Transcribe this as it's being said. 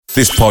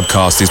This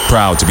podcast is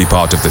proud to be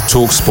part of the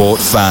TalkSport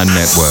Fan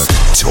Network.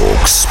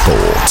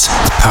 TalkSport.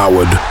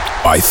 Powered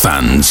by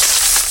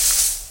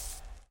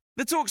fans.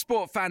 The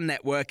TalkSport Fan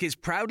Network is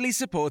proudly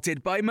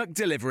supported by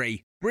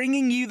McDelivery,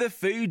 bringing you the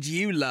food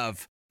you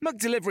love.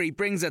 McDelivery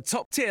brings a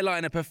top-tier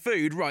lineup of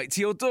food right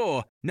to your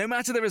door. No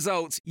matter the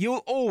result,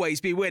 you'll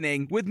always be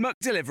winning with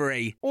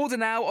McDelivery. Order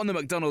now on the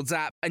McDonald's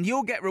app and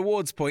you'll get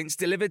rewards points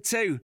delivered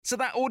too. So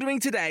that ordering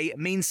today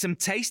means some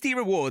tasty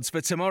rewards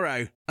for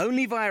tomorrow.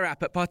 Only via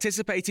app at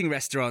participating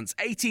restaurants.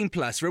 18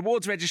 plus.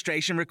 Rewards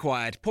registration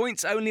required.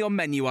 Points only on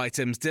menu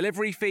items.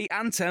 Delivery fee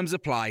and terms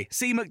apply.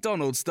 See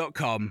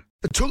mcdonalds.com.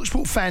 The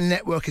TalkSport Fan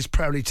Network is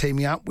proudly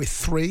teaming up with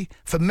 3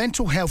 for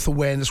Mental Health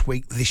Awareness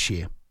Week this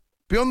year.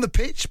 Beyond the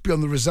pitch,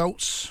 beyond the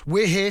results,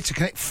 we're here to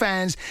connect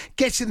fans,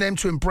 getting them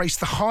to embrace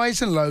the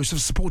highs and lows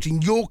of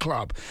supporting your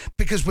club,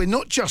 because we're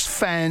not just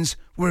fans,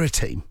 we're a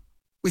team.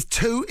 With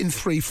 2 in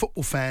 3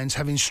 football fans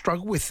having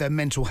struggled with their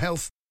mental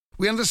health,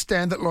 we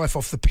understand that life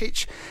off the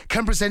pitch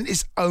can present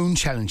its own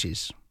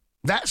challenges.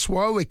 That's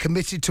why we're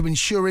committed to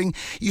ensuring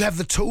you have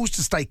the tools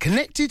to stay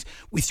connected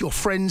with your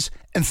friends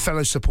and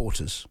fellow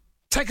supporters.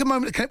 Take a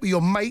moment to connect with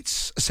your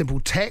mates. A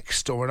simple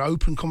text or an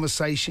open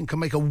conversation can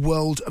make a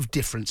world of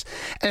difference.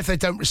 And if they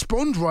don't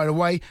respond right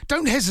away,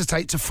 don't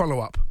hesitate to follow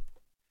up.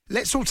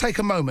 Let's all take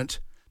a moment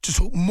to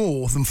talk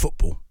more than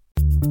football.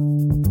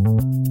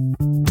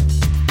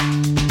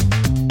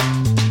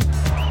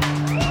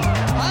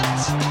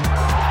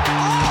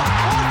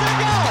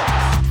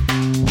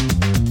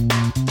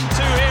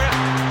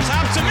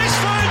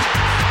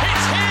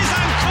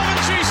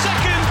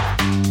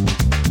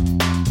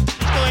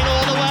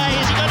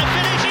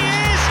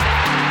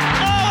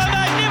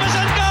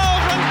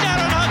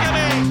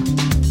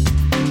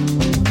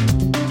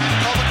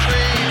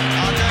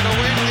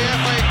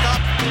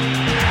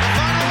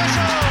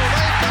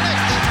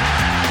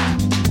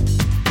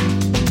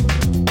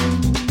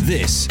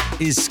 This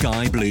is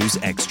Sky Blues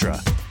Extra.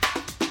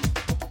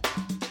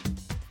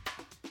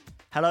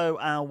 Hello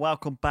and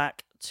welcome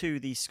back to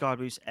the Sky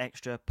Blues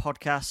Extra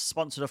podcast,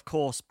 sponsored of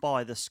course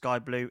by the Sky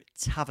Blue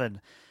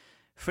Tavern.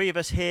 3 of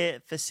us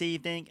here this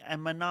evening, a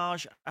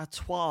menage a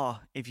trois,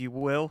 if you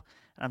will.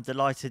 I'm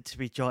delighted to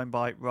be joined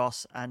by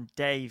Ross and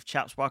Dave.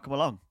 Chaps, welcome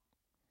along.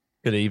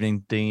 Good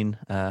evening, Dean.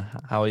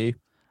 How are you?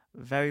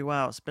 Very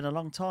well. It's been a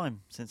long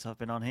time since I've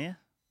been on here.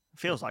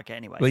 Feels like it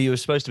anyway. Well, you were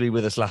supposed to be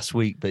with us last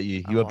week, but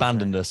you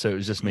abandoned us, so it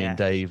was just me and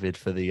David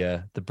for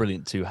the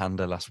brilliant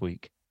two-hander last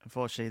week.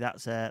 Unfortunately,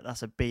 that's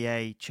a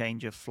BA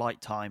change of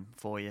flight time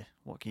for you.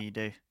 What can you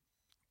do?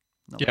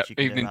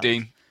 Evening,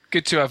 Dean.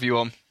 Good to have you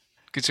on.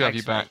 Good to have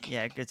you back.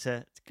 Yeah, good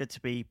to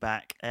be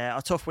back.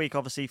 A tough week,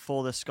 obviously,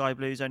 for the Sky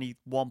Blues. Only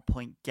 1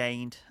 point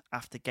gained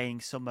after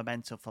gaining some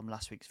momentum from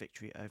last week's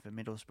victory over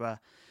Middlesbrough.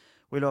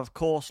 We'll, of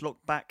course, look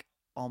back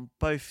on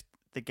both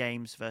the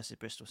games versus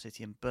Bristol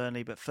City and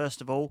Burnley. But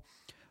first of all,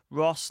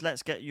 Ross,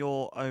 let's get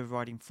your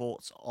overriding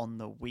thoughts on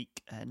the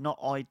week. Not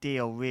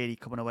ideal, really,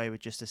 coming away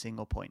with just a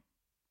single point.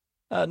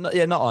 Not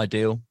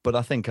ideal, but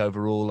I think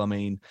overall, I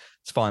mean,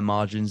 it's fine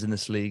margins in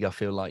this league. I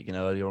feel like,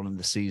 earlier on in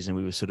the season,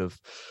 we were sort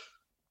of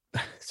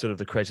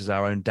the creators of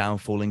our own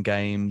downfall in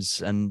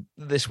games. And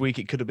this week,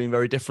 it could have been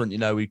very different.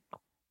 We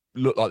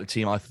looked like the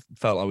team I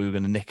felt like we were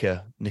going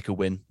to nick a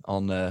win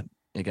on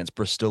against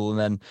Bristol. And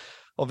then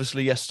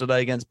obviously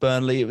yesterday against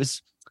Burnley, it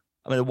was,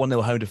 a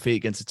 1-0 home defeat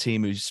against a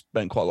team who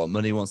spent quite a lot of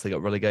money once they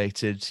got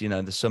relegated,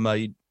 in the summer.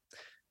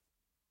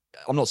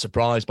 I'm not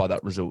surprised by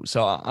that result.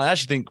 So I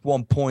actually think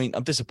 1 point,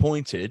 I'm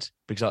disappointed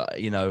because,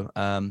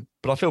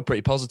 but I feel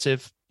pretty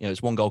positive.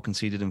 It's 1 goal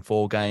conceded in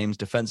 4 games.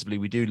 Defensively,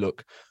 we do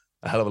look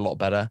a hell of a lot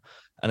better.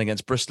 And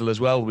against Bristol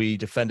as well, we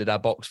defended our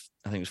box.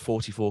 I think it was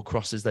 44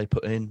 crosses they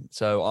put in.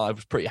 So I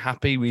was pretty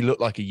happy. We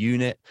looked like a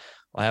unit.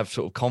 I have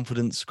sort of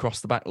confidence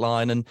across the back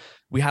line, and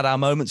we had our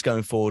moments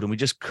going forward, and we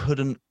just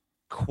couldn't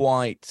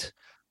quite,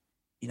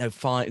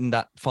 find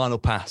that final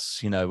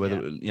pass,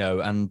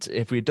 and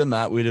if we'd done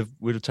that, we'd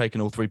have taken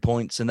all 3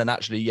 points, and then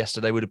actually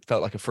yesterday would have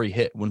felt like a free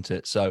hit, wouldn't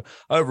it? So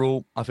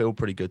overall, I feel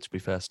pretty good, to be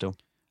fair still.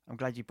 I'm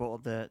glad you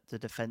brought up the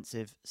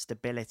defensive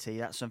stability.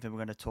 That's something we're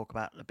going to talk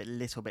about a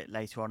little bit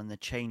later on in the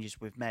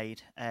changes we've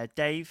made.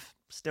 Dave,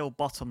 still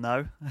bottom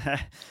though.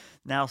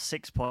 Now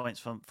 6 points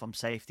from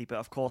safety, but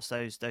of course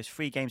those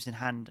 3 games in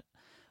hand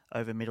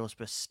over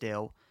Middlesbrough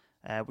still.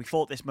 We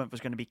thought this month was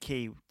going to be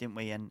key, didn't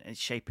we? And it's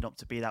shaping up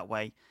to be that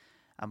way.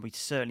 And we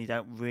certainly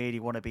don't really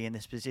want to be in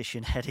this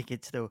position heading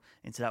into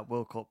that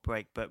World Cup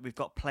break. But we've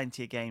got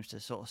plenty of games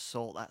to sort of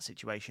sort that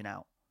situation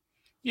out.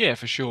 Yeah,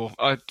 for sure.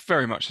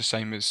 Very much the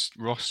same as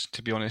Ross,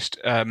 to be honest.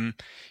 I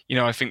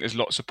think there's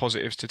lots of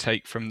positives to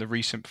take from the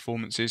recent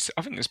performances.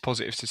 I think there's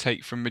positives to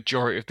take from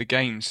majority of the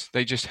games.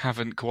 They just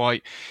haven't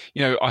quite,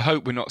 I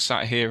hope we're not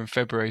sat here in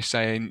February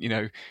saying,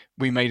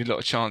 we made a lot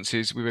of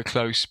chances, we were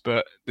close,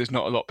 but there's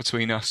not a lot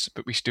between us,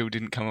 but we still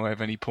didn't come away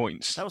with any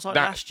points. That was like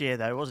last year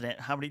though, wasn't it?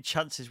 How many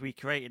chances we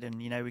created, and,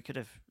 we could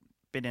have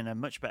been in a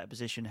much better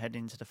position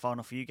heading into the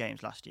final few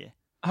games last year.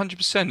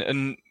 100%.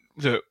 And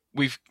look,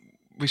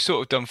 we've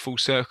sort of done full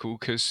circle,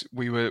 because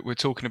we're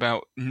talking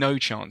about no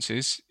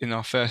chances in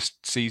our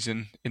first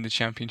season in the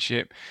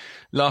Championship.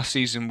 Last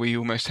season we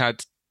almost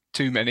had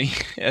too many,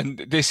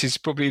 and this is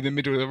probably in the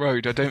middle of the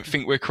road. I don't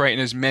think we're creating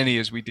as many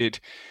as we did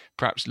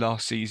perhaps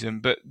last season,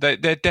 but they're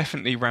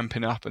definitely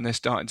ramping up, and they're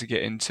starting to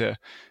get into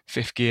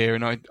fifth gear,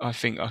 and I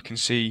think I can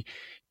see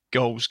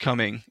goals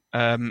coming.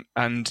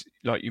 And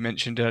like you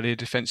mentioned earlier,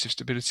 defensive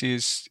stability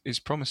is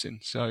promising.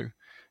 So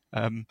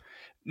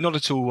not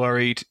at all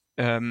worried.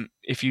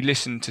 If you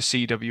listened to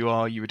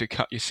CWR, you would have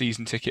cut your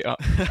season ticket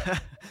up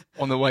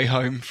on the way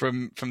home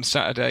from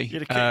Saturday.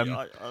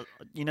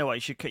 You know what? You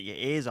should cut your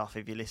ears off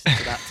if you listen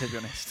to that, to be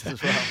honest,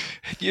 as well.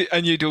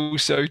 And you'd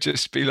also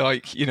just be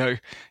like, you'd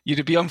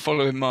be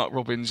unfollowing Mark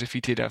Robins if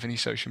he did have any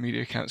social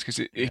media accounts,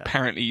 because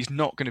apparently he's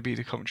not going to be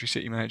the Coventry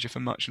City manager for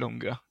much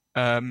longer.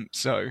 But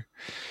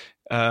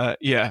I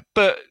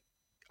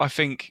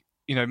think,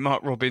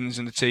 Mark Robins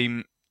and the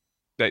team,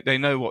 they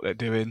know what they're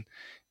doing.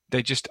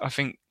 I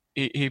think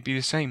he'd be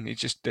the same.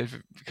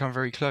 They've become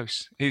very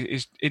close.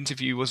 His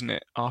interview, wasn't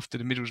it, after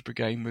the Middlesbrough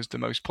game, was the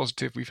most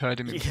positive we've heard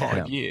him in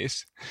 5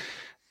 years.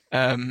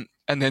 And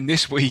then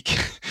this week,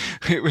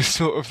 it was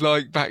sort of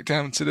like back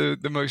down to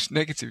the most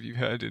negative you've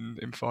heard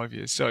in 5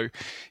 years. So,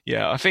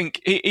 I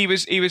think he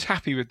was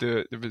happy with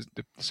the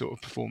sort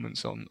of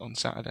performance on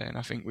Saturday, and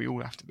I think we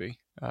all have to be.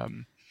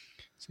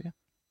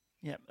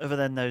 Yeah. Other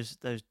than those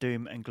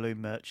doom and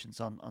gloom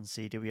merchants on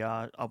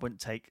CWR, I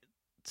wouldn't take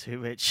too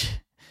much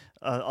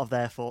of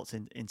their thoughts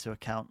into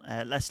account.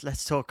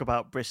 Let's talk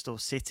about Bristol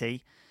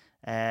City.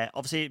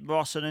 Obviously,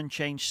 Ross, an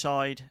unchanged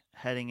side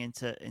heading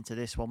into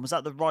this one. Was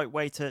that the right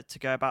way to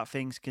go about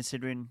things,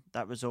 considering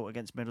that result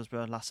against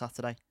Middlesbrough last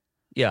Saturday?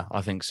 Yeah,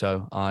 I think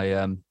so.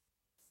 I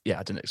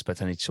didn't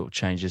expect any sort of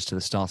changes to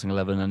the starting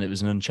 11, and it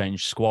was an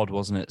unchanged squad,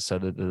 wasn't it? So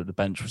the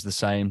bench was the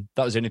same.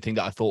 That was the only thing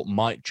that I thought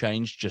might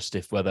change, just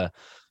if whether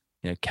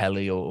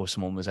Kelly or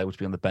someone was able to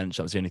be on the bench.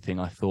 That was the only thing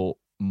I thought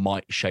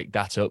might shake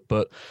that up.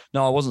 But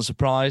no, I wasn't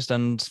surprised.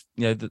 And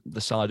the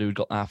side who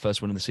got our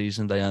first win of the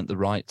season, they earned the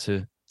right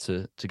to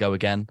go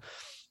again.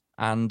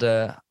 And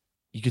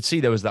you could see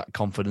there was that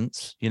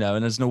confidence, and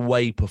there's an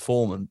away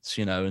performance,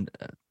 and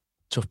a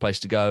tough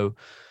place to go.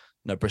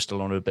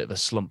 Bristol on a bit of a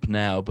slump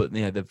now, but they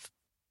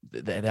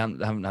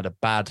haven't had a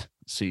bad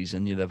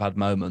season. They've had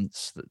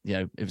moments that,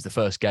 it was the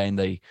first game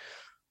they'd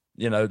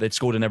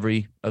scored in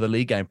every other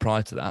league game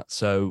prior to that.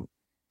 So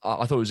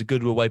I thought it was a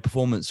good away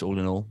performance all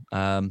in all.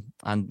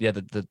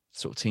 The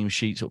sort of team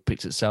sheet sort of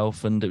picked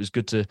itself, and it was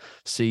good to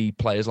see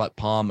players like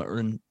Palmer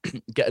and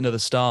get another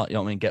start,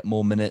 get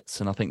more minutes.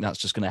 And I think that's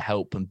just going to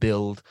help and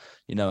build,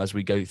 as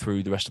we go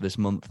through the rest of this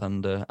month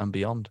and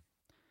beyond.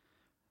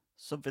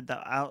 Something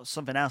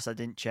else that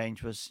didn't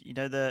change was,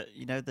 the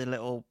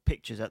little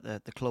pictures that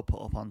the club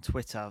put up on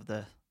Twitter of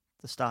the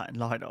starting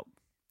lineup.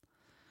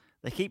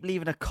 They keep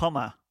leaving a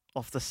comma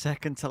off the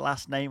second to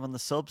last name on the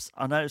subs.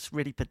 I know it's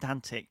really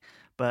pedantic,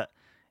 but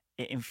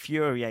it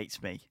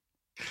infuriates me.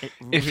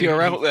 If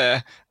you're out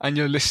there and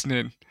you're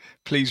listening,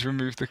 please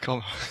remove the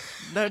comma.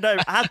 No,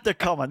 add the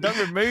comma. Don't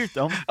remove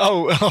them.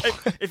 Oh.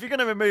 If you're going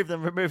to remove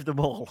them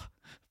all.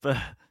 But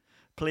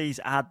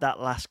please add that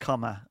last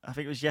comma. I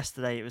think it was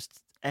yesterday. It was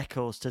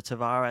Eccles to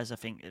Tavares. I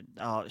think.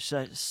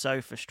 It's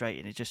so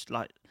frustrating. It's just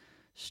like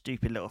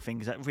stupid little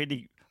things that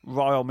really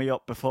rile me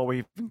up before we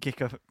even kick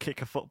a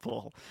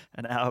football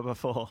an hour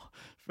before.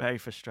 Very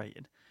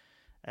frustrating.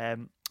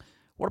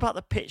 What about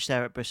the pitch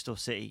there at Bristol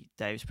City,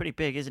 Dave? It's pretty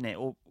big, isn't it?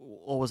 Or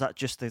was that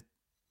just the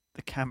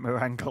camera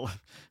angle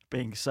of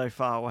being so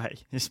far away?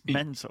 It's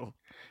mental.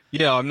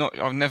 Yeah,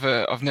 I've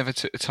never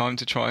took the time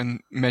to try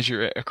and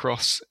measure it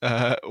across.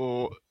 But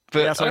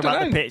that's all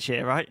about the pitch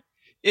here, right?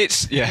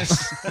 Yes.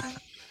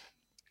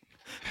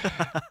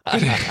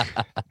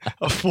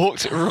 I've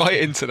walked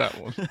right into that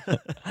one.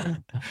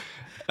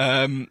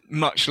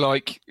 Much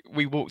like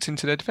we walked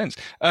into their defence.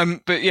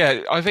 But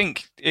yeah, I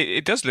think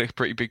it does look a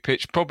pretty big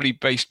pitch, probably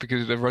based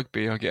because of the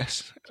rugby, I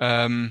guess.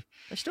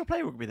 They still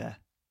play rugby there.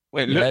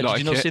 Well, it looked like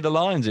did you not see the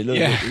lines? It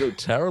looked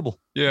terrible.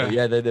 Yeah. But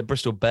yeah, the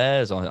Bristol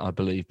Bears, I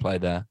believe, play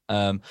there.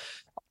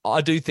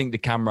 I do think the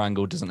camera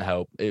angle doesn't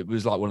help. It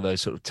was like one of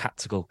those sort of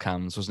tactical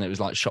cams, wasn't it? It was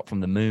like shot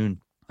from the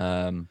moon.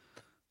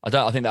 I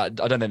don't think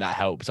that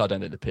helps. I don't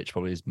think the pitch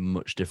probably is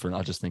much different.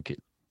 I just think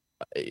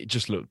it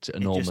just looked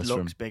enormous. It just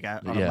looks big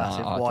out on a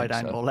massive wide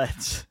angle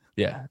lens.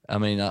 Yeah, I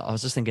mean, I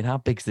was just thinking, how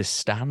big's this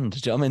stand?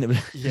 Do you know what I mean?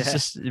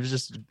 It was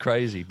just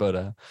crazy, but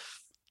yeah.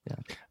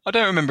 I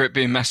don't remember it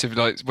being massive.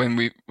 Like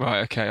when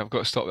I've got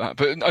to stop that.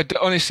 But I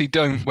honestly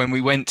don't. When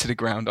we went to the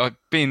ground, I've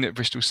been at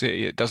Bristol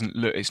City. It doesn't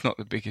look. It's not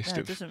the biggest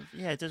of pitches.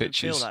 It doesn't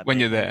feel that when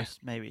big. you're there.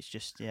 Maybe it's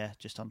just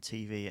on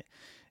TV.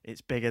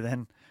 It's bigger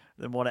than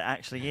what it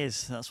actually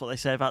is. That's what they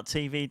say about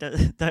TV,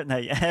 don't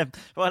they?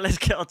 Well, let's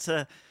get on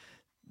to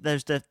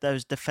those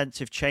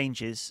defensive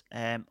changes.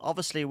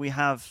 Obviously, we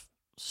have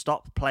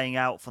stopped playing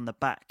out from the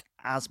back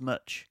as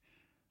much,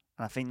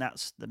 and I think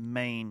that's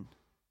been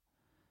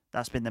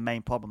the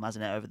main problem,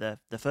 hasn't it? Over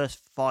the first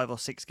 5 or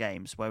 6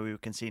 games where we were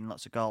conceding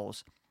lots of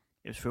goals,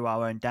 it was through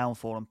our own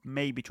downfall and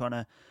maybe trying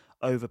to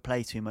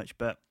overplay too much.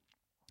 But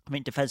I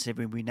mean,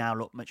 defensively, we now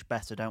look much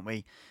better, don't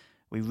we?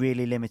 We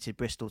really limited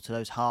Bristol to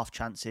those half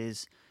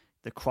chances,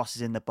 the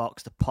crosses in the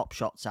box, the pop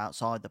shots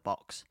outside the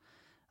box.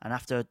 And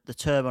after the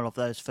turmoil of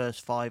those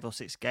first 5 or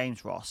 6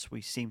 games, Ross, we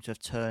seem to have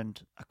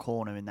turned a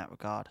corner in that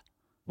regard.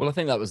 Well, I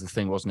think that was the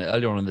thing, wasn't it?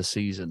 Earlier on in the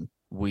season,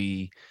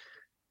 obviously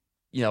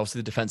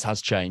the defence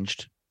has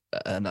changed,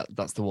 and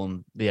that's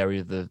the area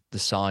of the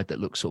side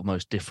that looks sort of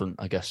most different,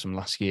 I guess, from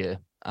last year.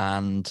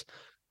 And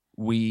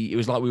it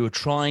was like we were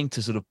trying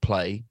to sort of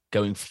play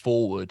going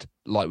forward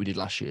like we did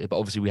last year, but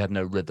obviously we had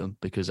no rhythm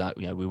because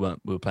we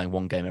were playing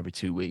one game every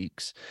 2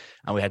 weeks,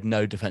 and we had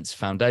no defensive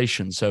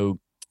foundation. So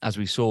as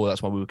we saw,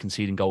 that's why we were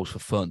conceding goals for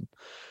fun.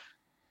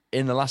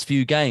 In the last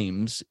few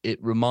games,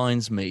 it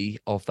reminds me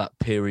of that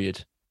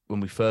period when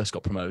we first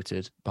got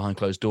promoted behind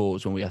closed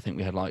doors, when we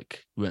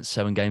went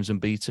 7 games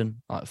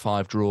unbeaten, like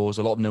 5 draws,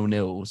 a lot of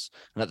 0-0s.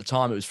 And at the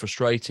time it was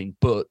frustrating,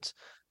 but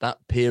that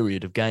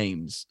period of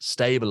games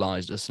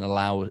stabilized us and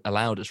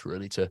allowed us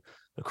really to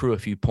accrue a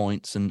few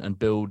points and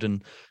build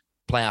and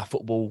play our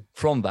football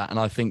from that. And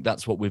I think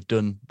that's what we've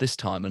done this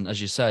time. And as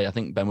you say, I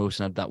think Ben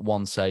Wilson had that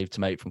one save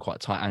to make from quite a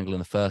tight angle in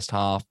the first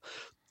half.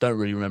 Don't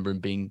really remember him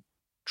being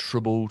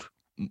troubled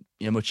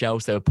much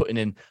else. They were putting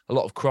in a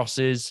lot of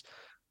crosses.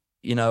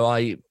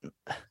 I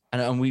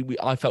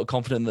felt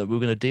confident that we were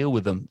going to deal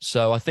with them.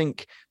 So I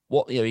think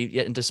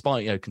and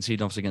despite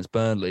conceding obviously against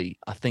Burnley,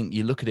 I think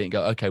you look at it and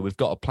go, okay, we've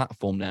got a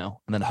platform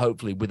now, and then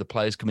hopefully with the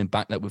players coming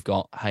back that we've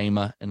got,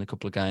 Hamer in a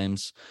couple of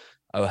games,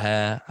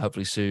 O'Hare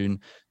hopefully soon.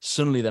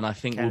 Suddenly, then I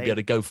think we'll be able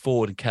to go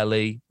forward, and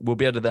Kelly will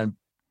be able to then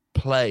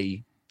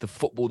play the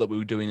football that we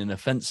were doing in an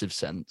offensive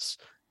sense,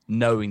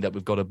 knowing that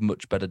we've got a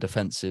much better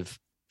defensive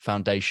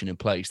foundation in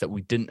place that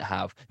we didn't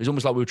have. It was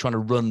almost like we were trying to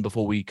run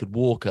before we could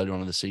walk earlier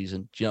on in the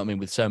season. Do you know what I mean?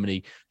 With so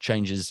many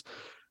changes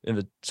in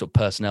the sort of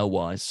personnel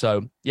wise.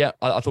 So yeah,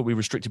 I thought we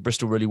restricted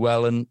Bristol really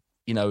well. And,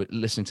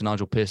 listening to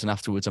Nigel Pearson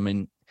afterwards, I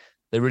mean,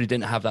 they really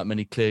didn't have that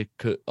many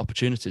clear-cut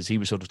opportunities. He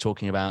was sort of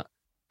talking about,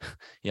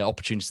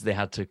 opportunities they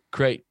had to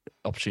create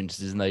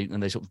opportunities, and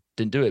they sort of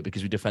didn't do it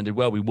because we defended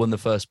well. We won the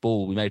first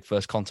ball. We made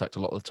first contact a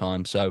lot of the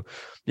time. So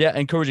yeah,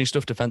 encouraging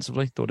stuff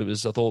defensively. I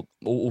thought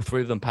all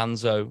 3 of them,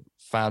 Panzo,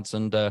 Fads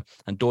and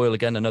Doyle,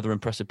 again, another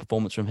impressive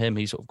performance from him.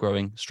 He's sort of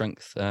growing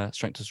strength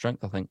to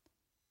strength, I think.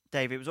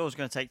 Dave, it was always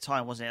going to take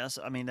time, wasn't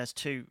it? There's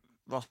 2,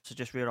 Ross to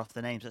just reel off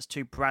the names, that's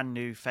 2 brand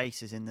new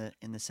faces in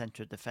the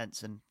centre of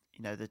defence, and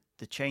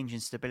the change in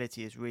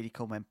stability has really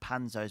come when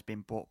Panzo has been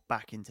brought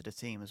back into the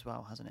team as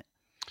well, hasn't it?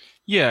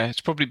 Yeah,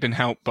 it's probably been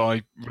helped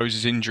by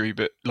Rose's injury,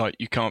 but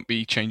you can't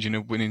be changing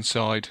a winning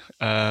side.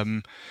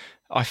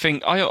 I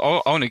think I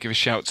want to give a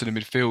shout to the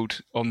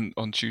midfield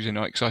on Tuesday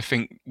night, because I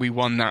think we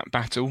won that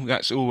battle.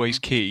 That's always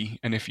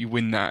key, and if you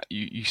win that,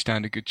 you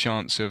stand a good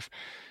chance of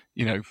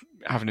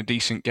having a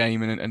decent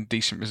game and a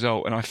decent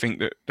result. And I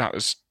think that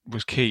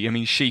was key. I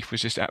mean, Sheaf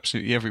was just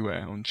absolutely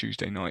everywhere on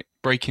Tuesday night,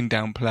 breaking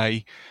down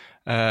play.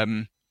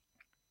 And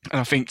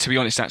I think, to be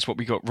honest, that's what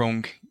we got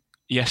wrong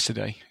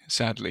yesterday,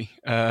 sadly.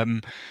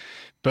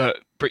 But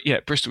yeah,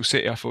 Bristol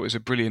City, I thought, was a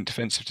brilliant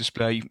defensive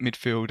display,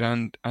 midfield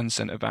and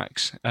centre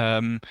backs.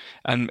 And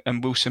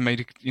Wilson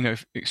made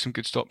some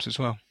good stops as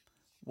well.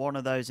 One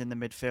of those in the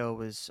midfield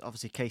was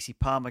obviously Casey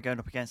Palmer going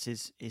up against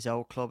his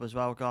old club as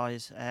well,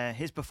 guys.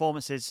 His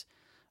performances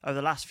over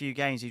the last few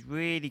games, he's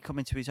really come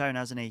into his own,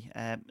 hasn't he?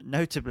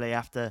 Notably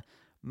after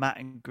Matt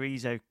and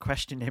Griso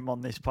questioned him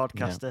on this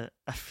podcast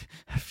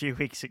a few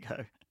weeks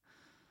ago.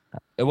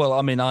 Well,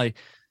 I mean, a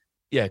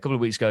couple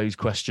of weeks ago, he's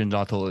questioned.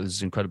 I thought it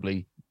was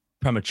incredibly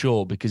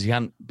premature because he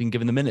hadn't been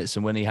given the minutes.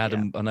 And when he had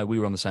them, I know we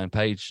were on the same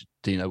page,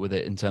 Dino, with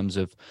it in terms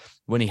of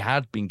when he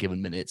had been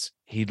given minutes,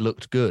 he'd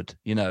looked good,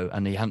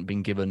 and he hadn't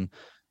been given,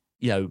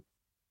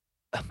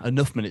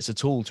 enough minutes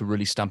at all to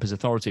really stamp his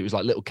authority. It was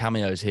like little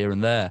cameos here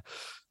and there.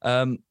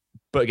 But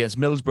against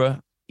Middlesbrough,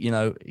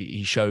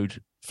 he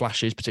showed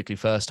flashes, particularly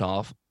first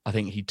half. I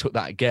think he took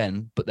that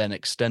again, but then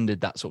extended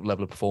that sort of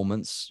level of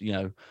performance.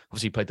 Obviously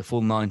he played the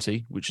full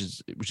 90, which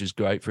is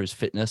great for his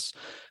fitness.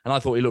 And I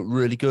thought he looked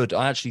really good.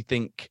 I actually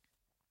think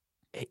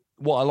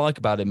what I like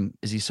about him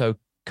is he's so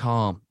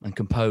calm and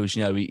composed.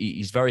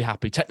 He's very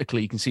happy.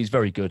 Technically, you can see he's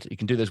very good. He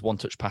can do those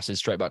one-touch passes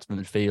straight back to the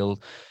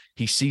midfield.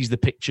 He sees the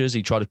pictures.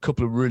 He tried a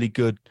couple of really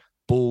good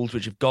balls,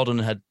 which if Godden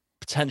had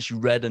potentially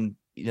read, and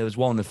there was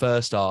one in the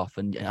first half,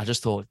 and I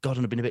just thought if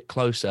Godden had been a bit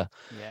closer,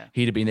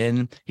 he'd have been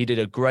in. He did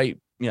a great,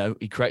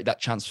 he created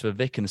that chance for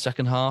Vic in the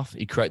second half.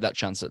 He created that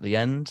chance at the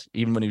end,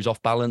 even when he was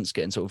off balance,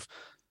 getting sort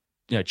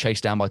of,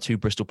 chased down by 2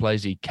 Bristol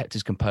players. He kept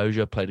his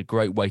composure, played a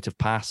great weight of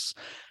pass.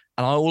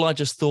 And all I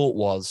just thought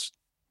was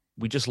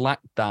we just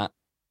lacked that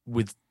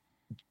with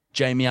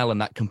Jamie Allen,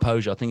 that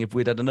composure. I think if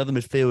we'd had another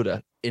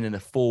midfielder in a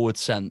forward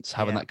sense,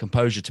 having that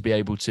composure to be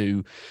able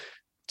to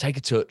take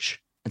a touch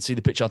and see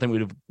the pitch, I think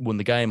we'd have won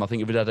the game. I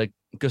think if we'd had a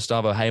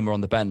Gustavo Hamer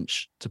on the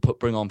bench to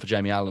bring on for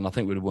Jamie Allen, I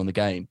think we'd have won the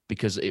game,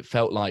 because it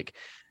felt like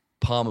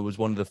Palmer was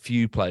one of the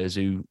few players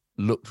who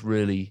looked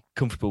really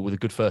comfortable with a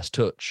good first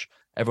touch.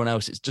 Everyone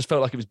else, it just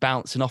felt like it was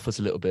bouncing off us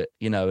a little bit,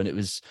 and it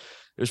was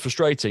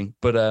frustrating.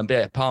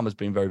 But Palmer's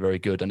been very, very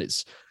good, and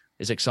it's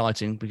it's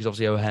exciting because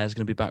obviously O'Hare's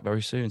going to be back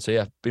very soon. So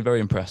yeah, been very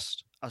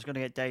impressed. I was going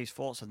to get Dave's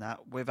thoughts on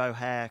that. With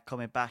O'Hare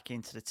coming back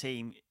into the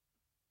team,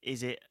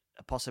 is it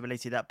a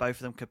possibility that both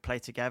of them could play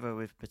together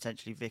with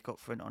potentially Vic up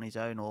front on his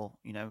own, or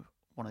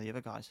one of the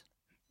other guys?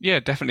 Yeah,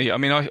 definitely. I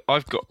mean,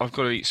 I've got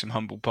to eat some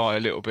humble pie a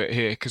little bit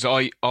here, because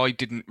I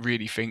didn't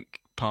really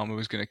think Palmer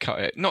was going to cut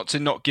it. Not to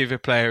not give a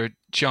player a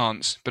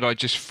chance, but I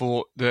just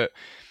thought that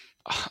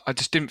I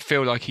just didn't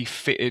feel like he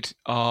fitted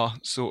our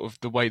sort of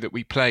the way that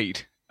we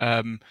played,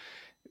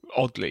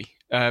 oddly.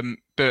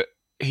 But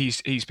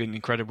he's been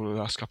incredible the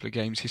last couple of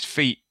games. His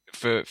feet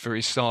for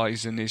his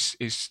size and his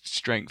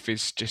strength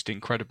is just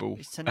incredible.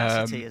 His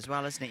tenacity as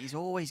well, isn't it? He's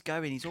always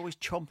going. He's always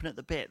chomping at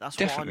the bit. That's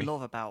definitely what I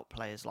love about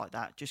players like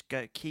that. Just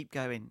keep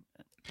going.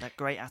 That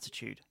great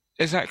attitude.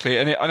 Exactly,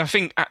 and I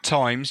think at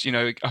times,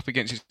 up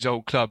against his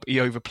old club,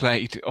 he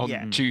overplayed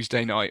on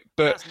Tuesday night.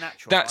 But that's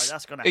natural. That's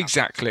going to happen.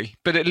 Exactly.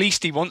 But at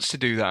least he wants to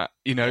do that.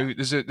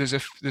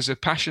 There's a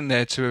passion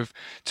there to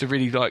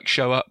really like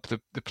show up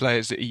the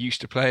players that he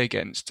used to play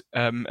against.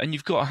 And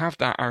you've got to have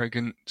that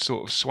arrogant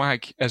sort of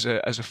swag as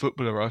a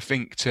footballer, I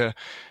think, to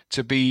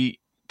be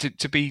at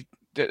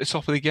the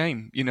top of the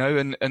game.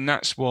 And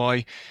that's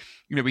why.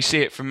 We see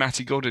it from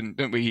Matty Godden,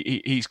 don't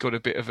we? He's got a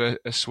bit of a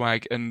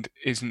swag and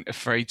isn't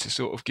afraid to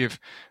sort of give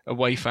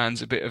away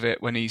fans a bit of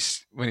it when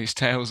his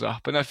tail's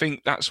up. And I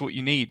think that's what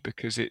you need,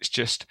 because it's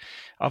just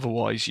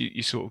otherwise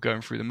you're sort of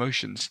going through the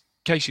motions.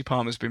 Casey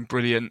Palmer's been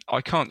brilliant. I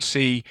can't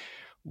see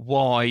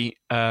why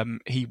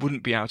he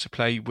wouldn't be able to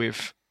play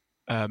with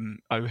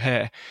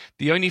O'Hare.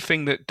 The only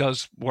thing that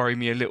does worry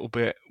me a little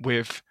bit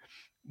with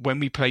when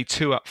we play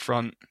two up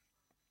front,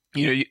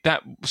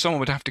 that someone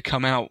would have to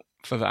come out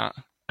for that.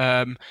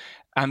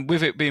 And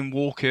with it being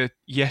Walker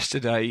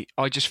yesterday,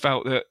 I just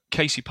felt that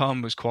Casey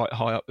Palmer was quite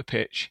high up the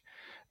pitch.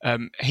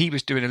 He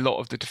was doing a lot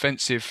of the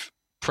defensive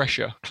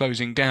pressure,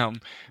 closing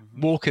down.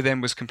 Mm-hmm. Walker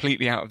then was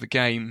completely out of the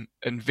game,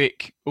 and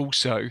Vic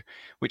also,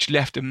 which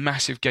left a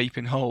massive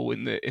gaping hole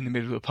in the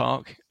middle of the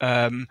park.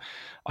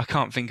 I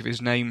can't think of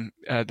his name,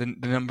 the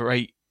number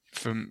 8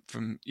 from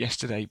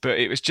yesterday, but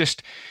it was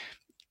just,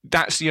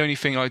 that's the only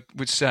thing I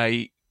would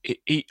say.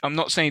 I'm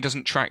not saying he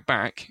doesn't track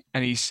back,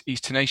 and he's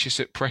tenacious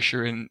at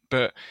pressure,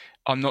 but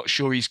I'm not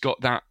sure he's got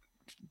that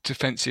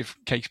defensive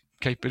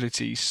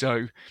capabilities.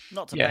 So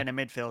not to play in a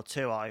midfield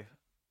too.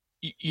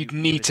 You'd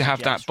need to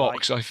have that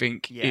box, right? I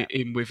think,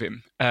 in with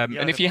him.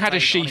 And if you had a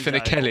Sheaf and a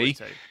Kelly,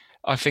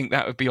 I think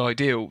that would be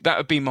ideal. That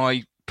would be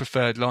my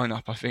preferred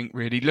lineup, I think,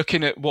 really.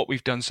 Looking at what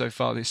we've done so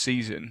far this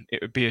season,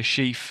 it would be a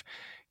Sheaf,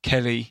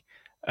 Kelly,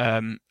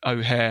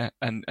 O'Hare,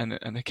 and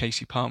a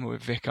Casey Palmer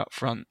with Vic up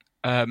front.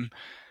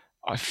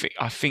 I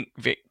think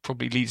Vic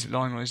probably leads the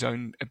line on his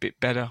own a bit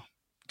better,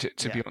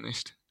 to be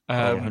honest.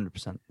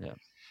 100%. Yeah.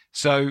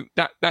 So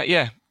that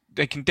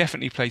they can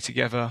definitely play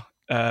together,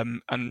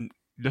 and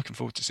looking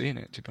forward to seeing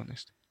it, to be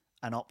honest.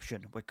 An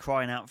option. We're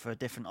crying out for a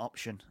different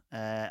option,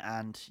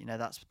 and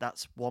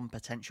that's one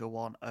potential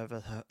one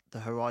over the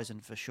horizon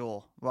for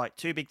sure. Right,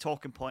 2 big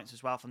talking points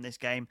as well from this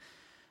game.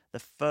 The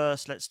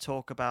first, let's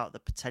talk about the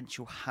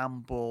potential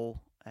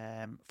handball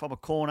from a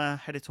corner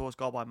headed towards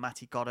goal by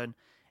Matty Godden.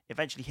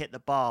 Eventually hit the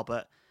bar,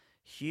 but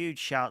huge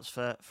shouts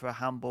for a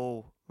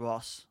handball,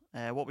 Ross.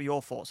 What were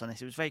your thoughts on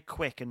this? It was very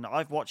quick, and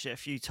I've watched it a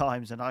few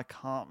times, and I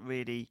can't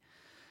really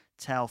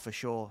tell for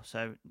sure.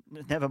 So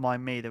never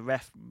mind me, the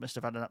ref must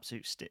have had an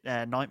absolute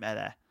nightmare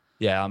there.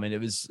 Yeah, I mean,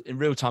 it was in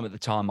real time at the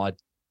time. I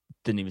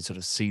didn't even sort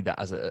of see that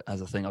as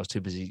a thing. I was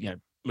too busy,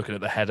 looking at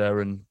the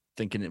header and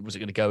thinking, was it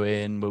going to go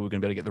in? Were we going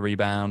to be able to get the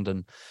rebound?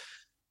 And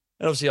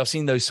obviously, I've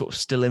seen those sort of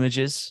still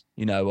images,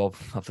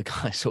 of the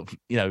guy sort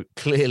of,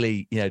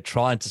 clearly,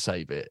 trying to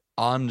save it.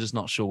 I'm just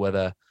not sure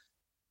whether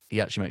he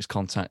actually makes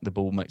contact, the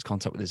ball makes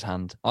contact with his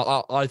hand.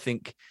 I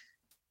think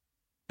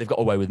they've got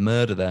away with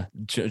murder there.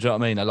 Do you know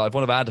what I mean? Like, if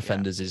one of our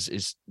defenders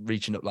is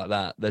reaching up like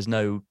that, there's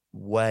no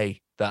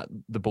way that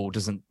the ball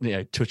doesn't,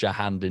 touch our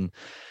hand in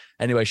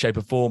any way, shape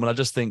or form. And I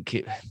just think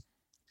it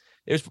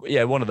was,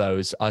 one of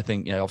those. I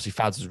think, obviously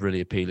Fads was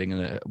really appealing,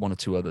 and one or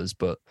two others,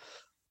 but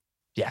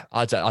yeah,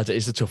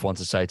 it's a tough one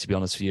to say, to be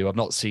honest with you. I've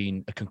not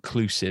seen a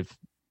conclusive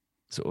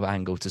sort of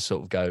angle to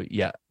sort of go,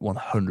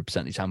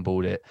 100% he's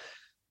handballed it.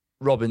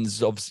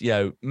 Robbins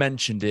obviously,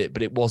 mentioned it,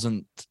 but it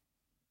wasn't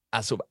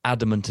as sort of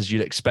adamant as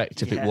you'd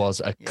expect if it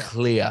was a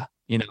clear.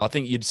 I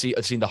think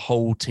I've seen the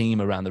whole team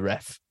around the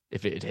ref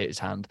if it had hit his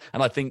hand.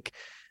 And I think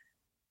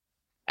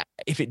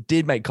if it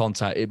did make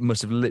contact, it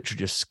must have literally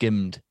just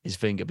skimmed his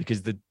finger,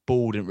 because the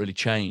ball didn't really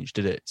change,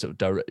 did it?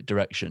 Sort of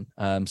direction.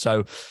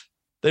 So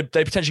they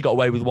potentially got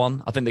away with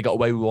one. I think they got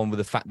away with one with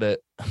the fact that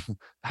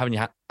having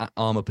your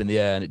arm up in the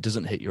air and it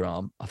doesn't hit your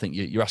arm, I think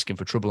you're asking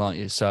for trouble, aren't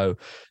you? So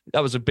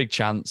that was a big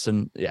chance.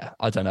 And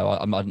I don't know.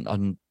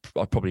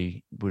 I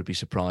probably would be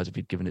surprised if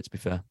he'd given it, to be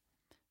fair.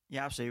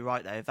 Yeah, absolutely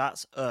right there. If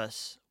that's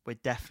us, we're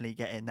definitely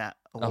getting that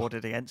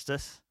awarded against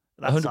us.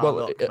 That's our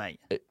luck, mate.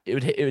 It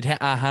would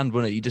hit our hand,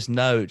 wouldn't it? You just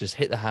know it just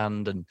hit the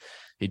hand and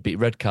he'd be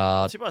red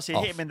card. So he'd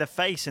hit him in the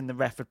face and the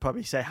ref would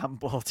probably say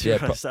handball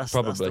to us. That's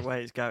the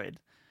way it's going.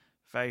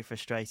 Very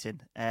frustrating.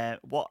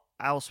 What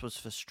else was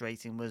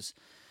frustrating was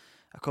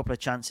a couple of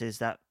chances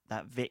that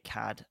Vic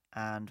had,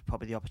 and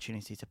probably the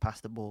opportunity to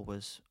pass the ball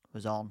was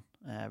on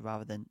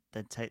rather than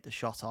take the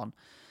shot on.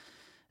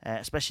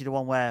 Especially the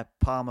one where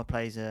Palmer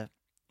plays a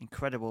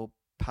incredible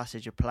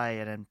passage of play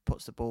and then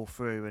puts the ball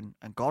through,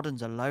 and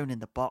Godden's alone in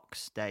the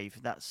box,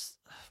 Dave. That's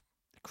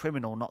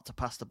criminal not to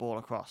pass the ball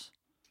across.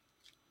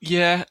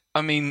 Yeah,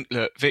 I mean,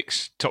 look,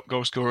 Vic's top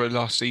goal scorer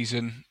last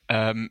season.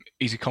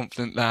 He's a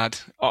confident lad.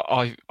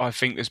 I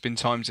think there's been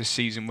times this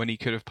season when he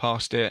could have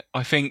passed it.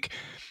 I think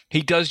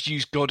he does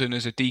use Godden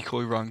as a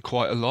decoy run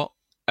quite a lot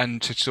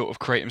and to sort of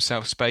create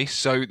himself space.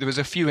 So there was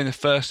a few in the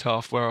first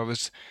half where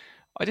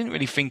I didn't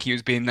really think he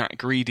was being that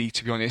greedy,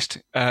 to be honest.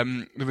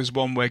 There was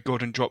one where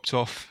Godden dropped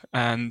off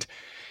and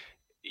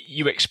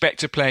you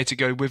expect a player to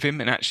go with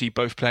him, and actually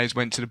both players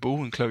went to the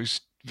ball and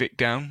closed Vic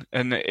down.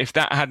 And if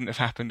that hadn't have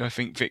happened, I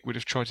think Vic would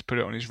have tried to put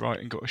it on his right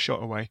and got a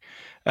shot away.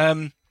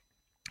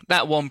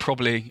 That one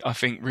probably, I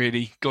think,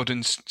 really,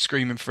 Godden's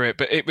screaming for it.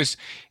 But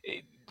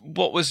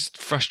what was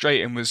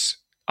frustrating was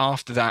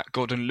after that,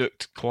 Godden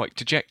looked quite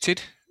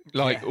dejected.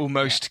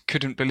 Almost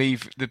couldn't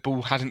believe the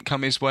ball hadn't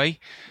come his way.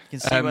 You can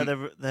see where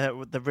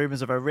the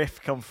rumours of a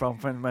rift come from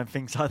when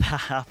things like that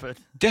happen.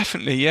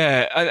 Definitely,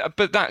 yeah.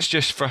 But that's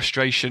just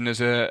frustration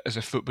as a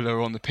footballer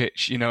on the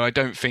pitch. I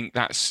don't think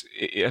that's.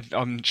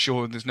 I'm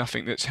sure there's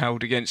nothing that's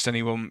held against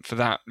anyone for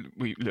that.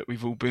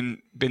 We've all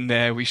been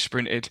there. We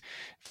sprinted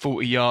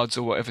 40 yards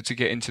or whatever to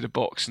get into the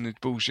box, and the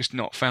ball's just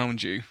not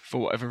found you for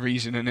whatever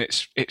reason, and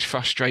it's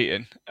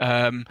frustrating.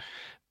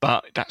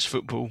 But that's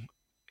football.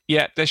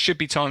 Yeah, there should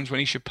be times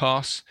when he should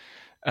pass.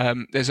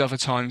 There's other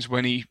times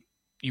when you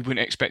wouldn't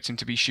expect him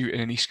to be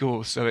shooting and he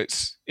scores. So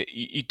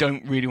you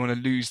don't really want to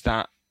lose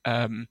that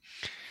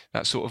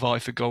sort of eye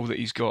for goal that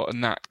he's got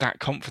and that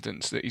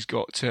confidence that he's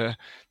got to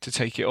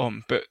take it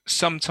on. But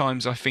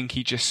sometimes I think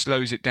he just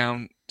slows it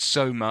down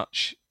so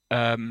much,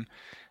 and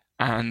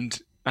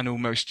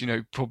almost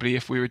probably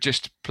if we were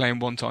just playing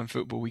one-time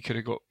football, we could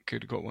have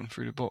got one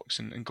through the box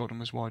and Godden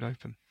was wide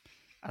open.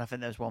 And I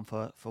think there's one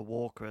for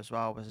Walker as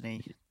well, wasn't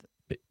he?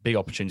 Big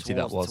opportunity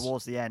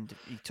towards the end.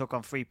 He took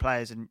on 3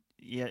 players and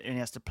he only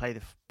has to play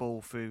the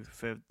ball through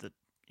the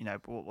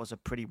what was a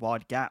pretty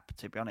wide gap,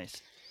 to be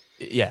honest.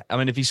 Yeah, I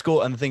mean, if he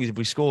score, and the thing is, if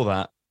we score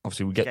that,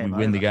 obviously we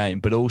win the game.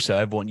 But also,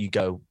 everyone, you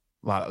go,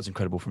 wow, that was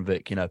incredible from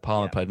Vic.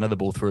 Palmer played another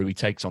ball through. He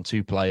takes on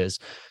 2 players.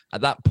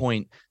 At that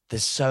point,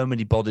 there's so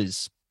many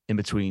bodies in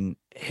between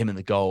him and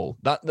the goal.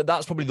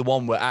 That's probably the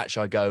one where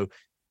actually I go,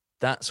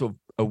 that sort of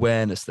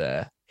awareness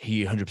there.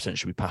 He 100%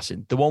 should be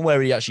passing. The one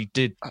where he actually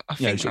did, I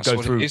think that's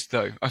what it is,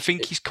 though. I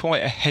think he's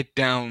quite a head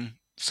down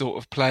sort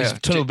of player. It's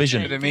tunnel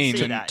vision. You know what I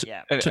mean?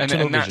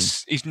 And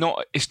that's it's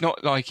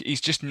not like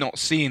he's just not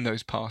seeing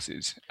those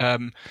passes.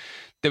 There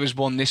was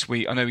one this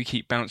week. I know we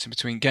keep bouncing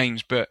between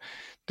games, but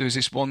there was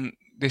this one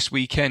this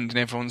weekend, and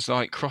everyone's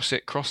like, cross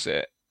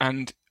it,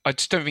 and I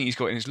just don't think he's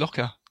got it in his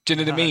locker. Do you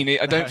know what I mean?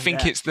 I don't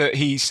think it's that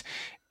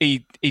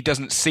he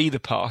doesn't see the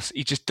pass.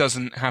 He just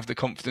doesn't have the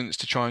confidence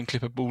to try and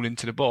clip a ball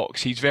into the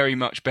box. He's very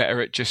much better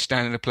at just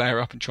standing a player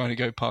up and trying to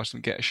go past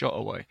and get a shot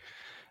away.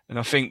 And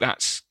I think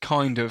that's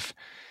kind of,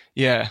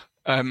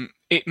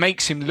 it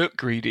makes him look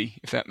greedy,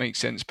 if that makes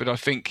sense. But I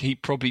think he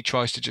probably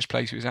tries to just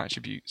play to his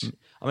attributes.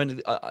 I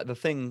mean, the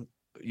thing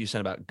you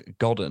said about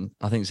Godden,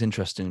 I think it's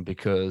interesting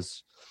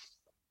because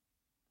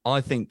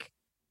I think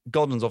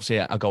Godden's obviously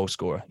a goal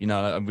scorer,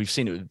 and we've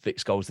seen it with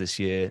Vic's goals this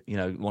year.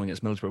 One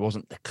against Middlesbrough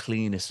wasn't the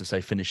cleanest to say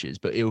finishes,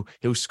 but he'll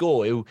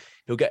score. He'll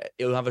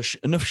have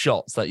enough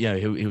shots that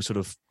he'll sort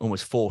of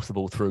almost force the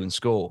ball through and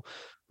score.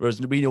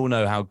 Whereas we all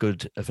know how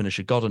good a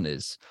finisher Godden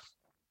is.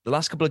 The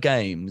last couple of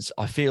games,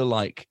 I feel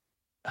like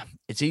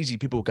it's easy.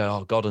 People go,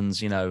 "Oh,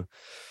 Godden's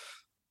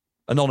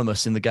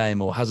anonymous in the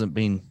game or hasn't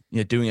been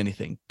doing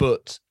anything,"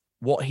 but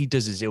what he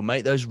does is he'll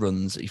make those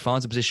runs, he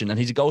finds a position, and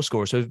he's a goal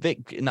scorer. So if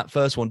Vic in that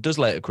first one does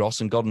lay it across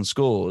and Godden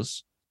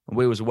scores, and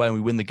we was away and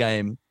we win the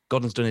game,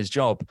 Godden's done his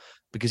job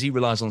because he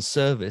relies on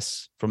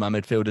service from our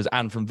midfielders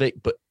and from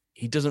Vic, but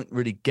he doesn't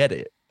really get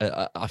it.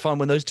 I find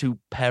when those two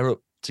pair up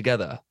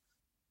together,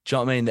 do you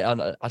know what I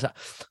mean? I've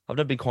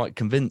never been quite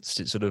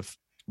convinced it sort of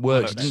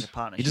works.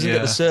 He doesn't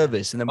get the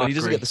service, and then when he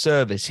doesn't get the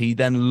service, he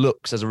then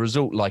looks as a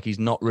result like he's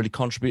not really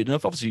contributing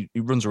enough. Obviously,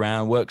 he runs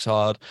around, works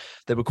hard.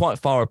 They were quite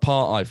far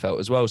apart, I felt,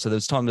 as well. So there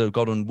was time that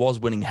Godden was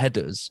winning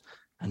headers,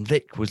 and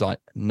Vic was like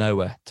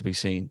nowhere to be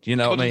seen. You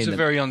know what I mean? He's a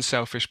very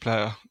unselfish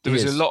player. There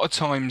was a lot of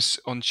times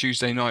on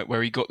Tuesday night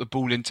where he got the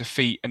ball into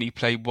feet and he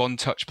played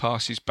one-touch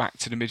passes back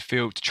to the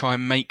midfield to try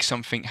and make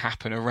something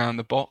happen around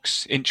the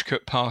box.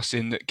 Intricate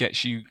passing that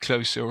gets you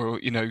closer or,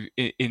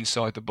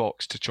 inside the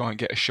box to try and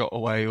get a shot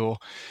away or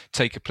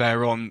take a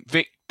player on.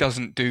 Vic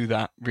doesn't do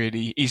that,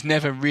 really. He's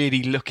never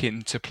really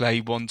looking to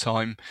play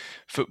one-time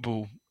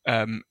football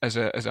as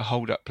a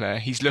hold-up player.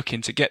 He's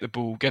looking to get the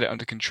ball, get it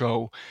under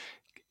control,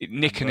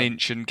 nick an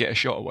inch and get a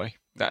shot away.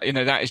 That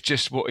is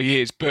just what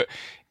he is. But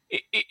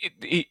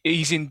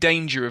he's in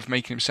danger of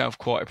making himself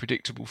quite a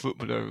predictable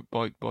footballer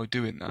by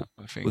doing that,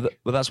 I think.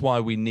 Well, that's why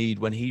we need,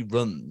 when he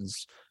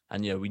runs,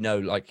 and we know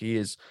like he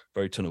is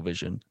very tunnel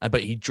vision,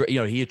 but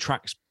he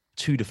attracts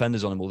two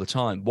defenders on him all the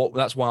time.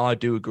 That's why I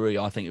do agree.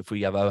 I think if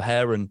we have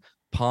O'Hare and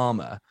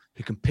Palmer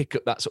who can pick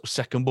up that sort of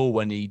second ball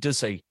when he does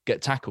say get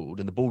tackled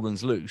and the ball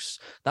runs loose,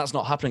 that's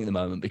not happening at the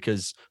moment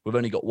because we've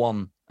only got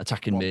one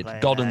attacking mid.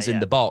 Godden's in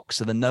the box,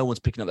 so then no one's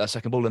picking up that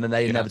second ball, and then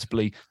they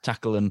inevitably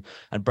tackle and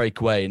break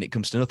away, and it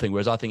comes to nothing.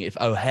 Whereas I think if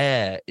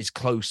O'Hare is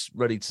close,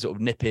 ready to sort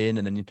of nip in,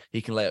 and then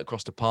he can lay it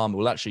across to Palmer,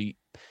 we'll actually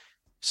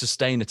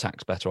sustain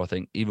attacks better, I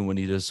think, even when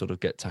he does sort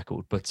of get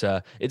tackled. But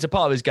it's a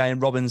part of his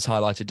game. Robins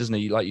highlighted, doesn't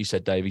he? Like you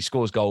said, Dave, he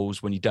scores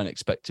goals when you don't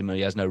expect him, and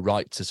he has no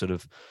right to sort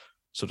of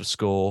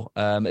score.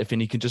 If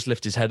he can just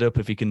lift his head up,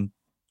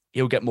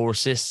 he'll get more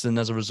assists, and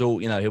as a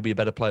result, he'll be a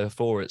better player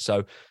for it.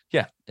 So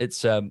yeah,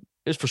 it's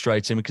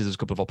frustrating because there's a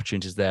couple of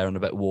opportunities there, and I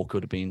bet Walker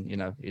would have been, he'd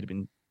have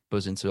been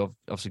buzzing to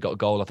obviously got a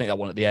goal. I think that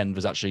one at the end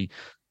was actually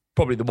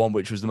probably the one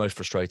which was the most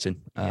frustrating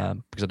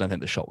because I don't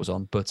think the shot was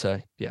on. But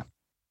yeah.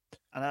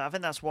 And I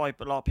think that's why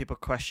a lot of people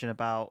question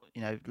about,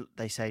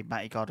 they say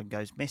Matty Godden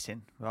goes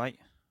missing, right,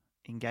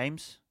 in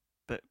games.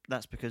 But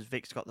that's because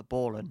Vic's got the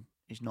ball and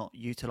he's not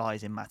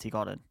utilising Matty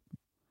Godden.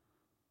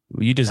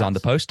 Well, you designed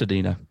the poster,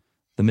 Dino.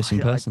 The missing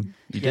person.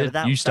 You did.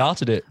 You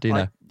started it,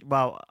 Dino.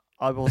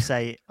 I will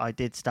say I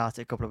did start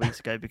it a couple of weeks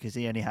ago because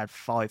he only had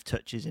 5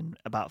 touches in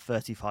about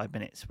 35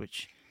 minutes,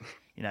 which,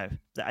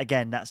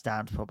 again, that's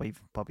down to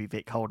probably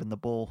Vic holding the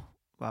ball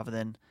rather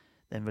than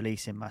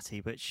releasing Matty,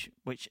 which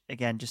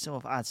again just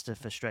sort of adds to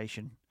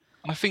frustration.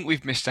 I think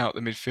we've missed out the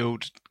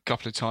midfield a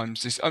couple of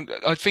times.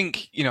 I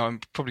think,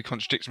 I'm probably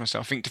contradicting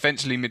myself. I think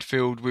defensively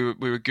midfield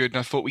we were good, and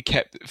I thought we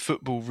kept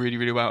football really,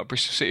 really well at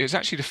Bristol City. It was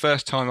actually the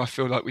first time I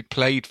feel like we'd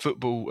played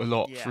football a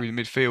lot through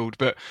the midfield,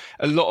 but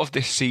a lot of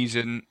this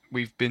season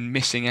we've been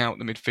missing out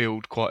the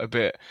midfield quite a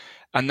bit,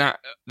 and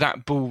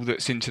that ball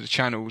that's into the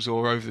channels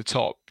or over the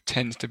top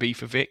tends to be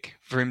for Vic,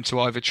 for him to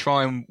either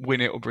try and win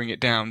it or bring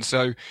it down.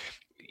 So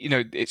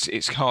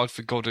it's hard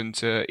for Godden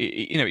to.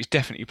 He's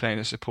definitely playing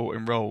a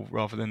supporting role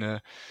rather than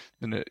a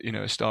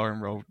starring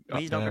role.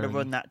 He's not going to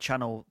run that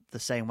channel the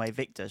same way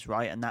Vic does,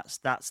 right? And that's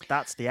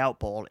the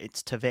outball.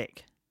 It's to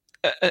Vic.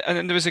 And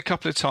then there was a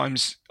couple of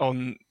times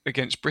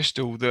against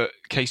Bristol that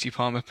Casey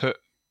Palmer put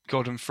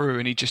Godden through,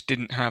 and he just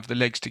didn't have the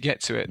legs to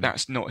get to it.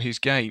 That's not his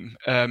game.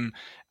 And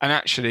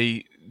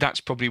actually,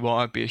 that's probably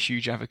why I'd be a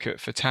huge advocate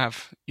for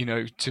Tav,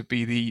 to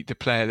be the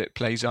player that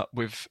plays up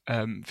with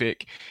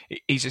Vic.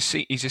 He's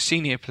a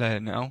senior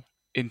player now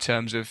in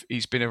terms of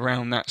he's been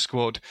around that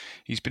squad.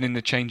 He's been in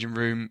the changing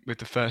room with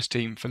the first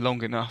team for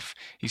long enough.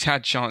 He's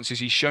had chances.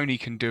 He's shown he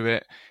can do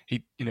it.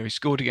 He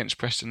scored against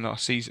Preston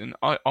last season.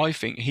 I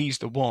think he's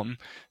the one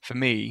for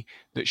me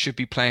that should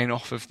be playing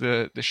off of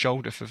the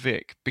shoulder for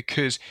Vic,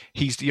 because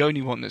he's the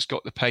only one that's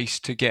got the pace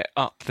to get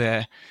up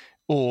there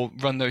or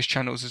run those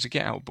channels as a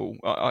get-out ball.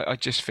 I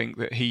just think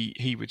that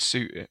he would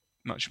suit it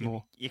much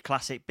more. Your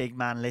classic big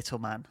man, little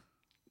man.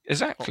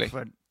 Exactly.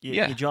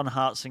 Your John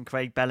Hartson and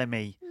Craig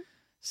Bellamy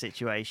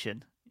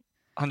situation.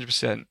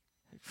 100%.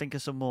 Think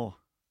of some more.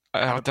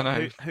 I don't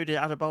know. Who did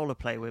Adebola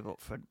play with up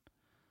front?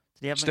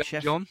 Did he have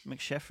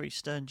McSheffrey,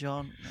 Stern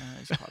John?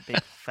 He's quite a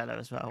big fellow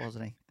as well,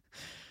 wasn't he?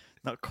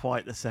 Not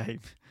quite the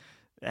same.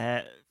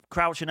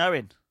 Crouch and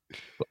Owen.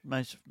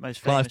 Most famous.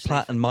 Clive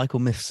Platt and Michael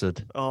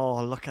Mifsud.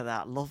 Oh, look at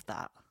that. Love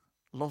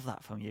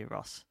that from you,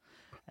 Ross.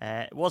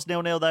 It was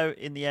 0-0 though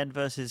in the end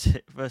versus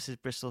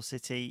Bristol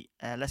City.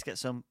 Let's get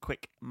some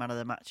quick man of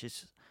the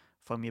matches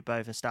from you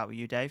both. I'll start with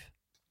you, Dave.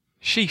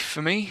 Sheaf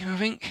for me, I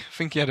think. I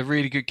think he had a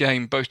really good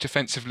game, both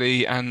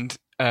defensively and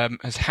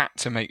has had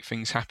to make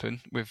things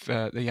happen with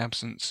the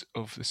absence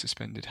of the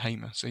suspended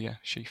Hamer. So yeah,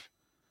 Sheaf.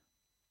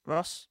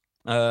 Ross?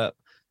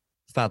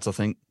 Fads, I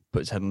think, put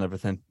his head on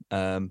everything.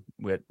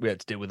 We had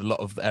to deal with a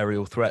lot of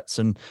aerial threats,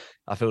 and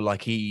I feel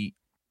like you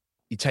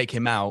take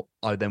him out,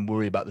 I then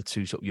worry about the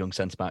two sort of young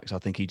centre-backs. I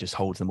think he just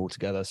holds them all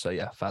together. So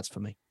yeah, Fads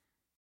for me.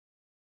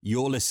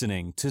 You're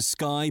listening to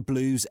Sky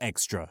Blues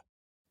Extra.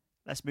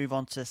 Let's move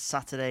on to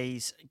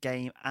Saturday's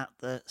game at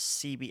the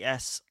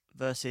CBS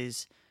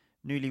versus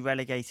newly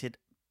relegated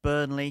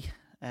Burnley.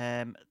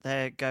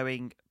 They're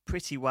going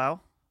pretty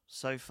well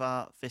so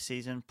far this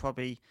season.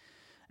 Probably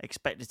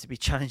expected to be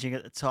challenging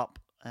at the top,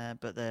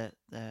 but they're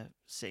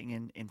sitting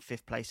in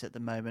 5th place at the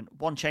moment.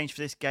 One change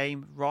for this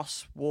game.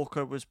 Ross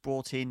Walker was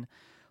brought in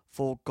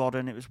for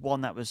Godden. It was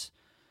one that was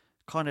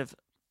kind of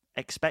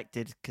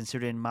expected,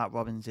 considering Mark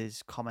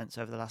Robins' comments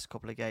over the last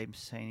couple of games,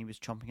 saying he was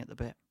chomping at the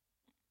bit.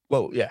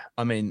 Well, yeah,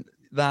 I mean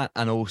that,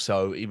 and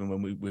also even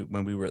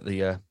when we were at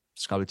the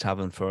Sky Blue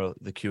Tavern for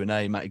the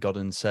Q&A, Matty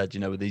Godden said,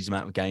 with these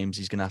amount of games,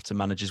 he's going to have to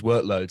manage his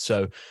workload.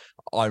 So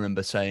I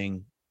remember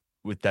saying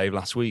with Dave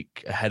last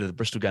week ahead of the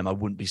Bristol game, I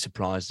wouldn't be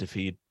surprised if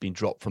he had been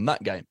dropped from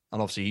that game,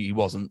 and obviously he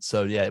wasn't.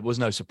 So yeah, it was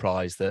no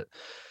surprise that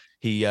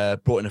he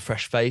brought in a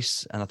fresh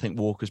face, and I think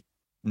Walker's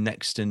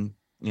next in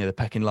the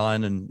pecking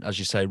line. And as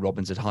you say,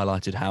 Robins had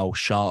highlighted how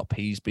sharp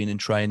he's been in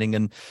training,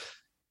 and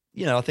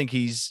I think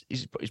he's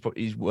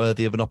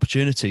worthy of an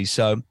opportunity.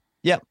 So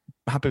yeah,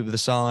 happy with the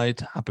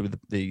side, happy with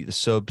the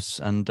subs,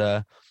 and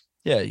I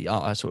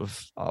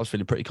was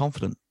feeling pretty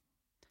confident.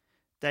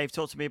 Dave,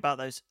 talk to me about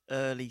those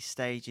early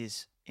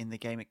stages in the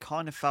game. It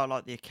kind of felt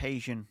like the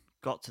occasion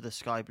got to the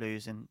Sky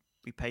Blues and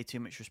we pay too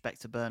much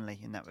respect to Burnley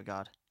in that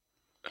regard.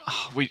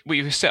 We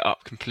were set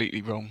up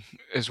completely wrong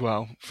as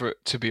well,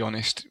 to be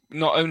honest.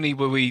 Not only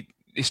were we,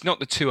 it's not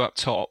the two up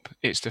top,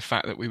 it's the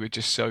fact that we were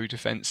just so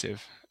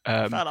defensive.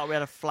 I felt like we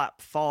had a flat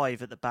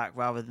 5 at the back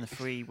rather than the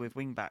 3 with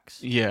wing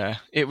backs. Yeah,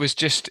 it was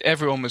just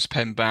everyone was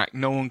penned back.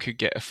 No one could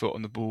get a foot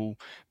on the ball.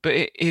 But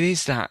it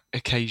is that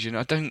occasion.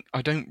 I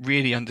don't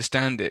really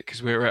understand it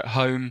because we're at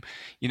home.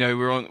 You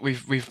know,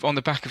 we've on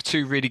the back of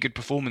 2 really good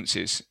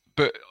performances,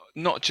 but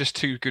not just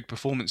 2 good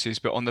performances,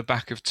 but on the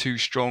back of 2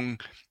 strong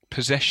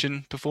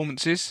possession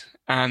performances.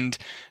 And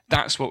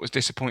that's what was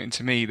disappointing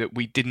to me, that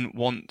we didn't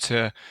want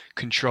to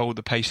control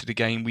the pace of the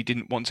game. We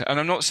didn't want to, and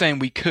I'm not saying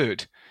we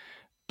could,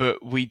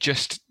 but we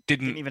just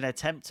didn't even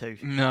attempt to.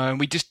 No,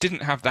 we just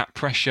didn't have that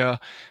pressure.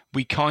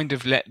 We kind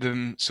of let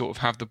them sort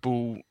of have the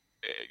ball,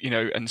 you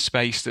know, and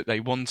space that they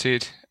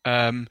wanted,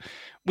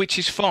 which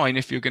is fine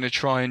if you're going to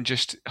try and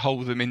just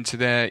hold them into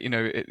their, you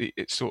know,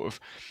 it's sort of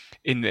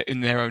in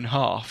their own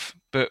half.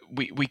 But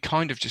we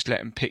kind of just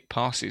let them pick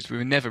passes. We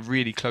were never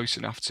really close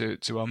enough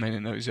to our men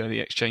in those early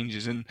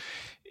exchanges, and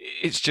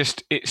it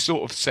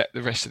sort of set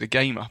the rest of the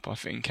game up, I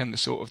think, and the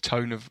sort of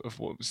tone of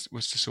what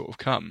was to sort of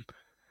come.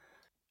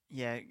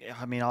 Yeah,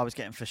 I mean, I was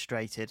getting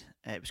frustrated.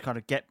 It was kind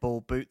of get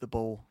ball, boot the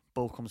ball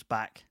comes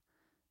back,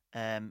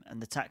 and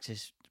the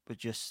tactics were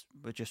just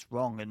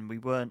wrong, and we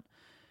weren't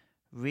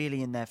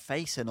really in their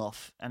face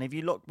enough. And if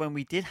you look, when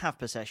we did have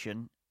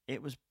possession,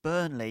 it was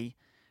Burnley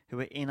who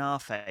were in our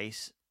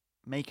face,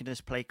 making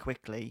us play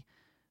quickly,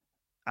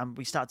 and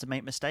we started to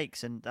make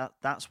mistakes, and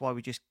that's why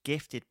we just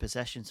gifted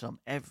possession to them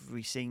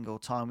every single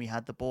time we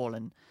had the ball.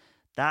 And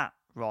that,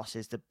 Ross,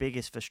 is the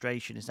biggest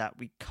frustration, is that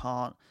we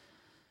can't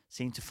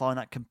seem to find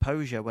that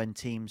composure when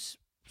teams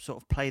sort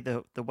of play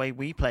the way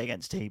we play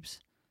against teams.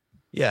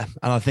 Yeah,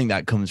 and I think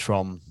that comes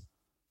from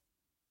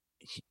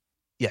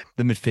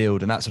the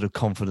midfield and that sort of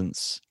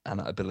confidence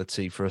and that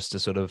ability for us to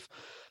sort of,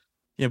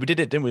 you know, we did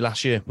it, didn't we,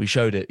 last year? We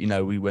showed it, you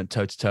know, we went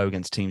toe-to-toe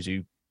against teams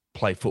who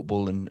play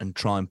football and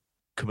try and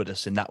cover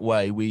us in that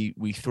way.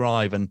 We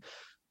thrive, and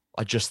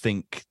I just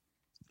think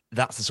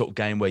that's the sort of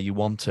game where you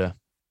want to,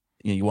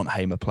 you know, you want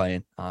Hamer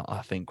playing,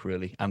 I think,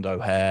 really, and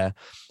O'Hare,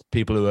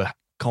 people who are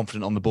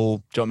confident on the ball,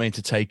 do you know what I mean,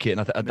 to take it.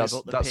 And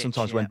that's pitch,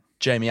 sometimes when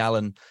Jamie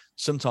Allen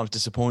sometimes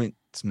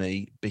disappoints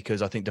me,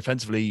 because I think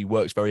defensively he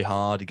works very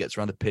hard, he gets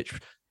around the pitch,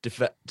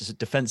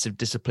 defensive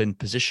discipline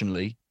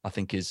positionally I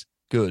think is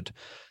good,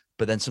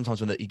 but then sometimes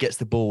when he gets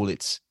the ball,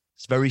 it's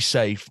very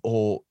safe,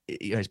 or,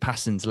 you know, his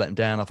passing's let him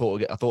down. I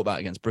thought that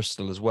against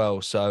Bristol as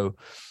well. So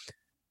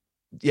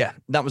yeah,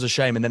 that was a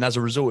shame. And then as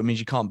a result, it means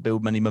you can't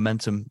build many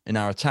momentum in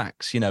our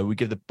attacks. You know, we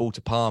give the ball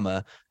to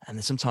Palmer, and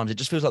then sometimes it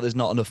just feels like there's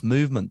not enough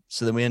movement.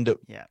 So then we end up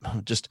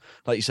just,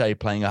 like you say,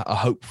 playing a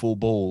hopeful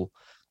ball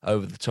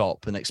over the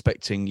top and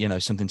expecting, you know,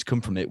 something to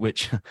come from it,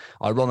 which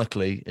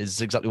ironically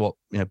is exactly what,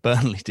 you know,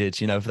 Burnley did.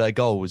 You know, for their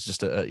goal was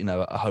just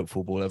a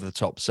hopeful ball over the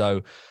top.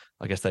 So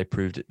I guess they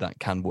proved it that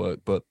can work.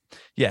 But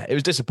yeah, it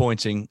was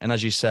disappointing. And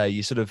as you say,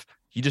 you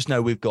just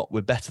know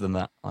we're better than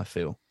that, I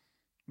feel.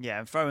 Yeah,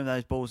 and throwing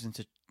those balls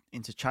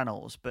into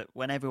channels, but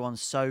when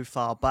everyone's so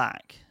far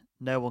back,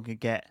 no one could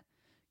get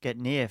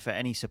near for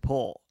any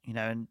support, you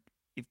know. And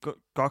if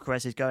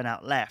Gyökeres is going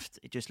out left,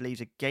 it just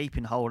leaves a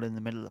gaping hole in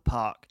the middle of the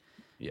park.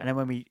 Yeah. And then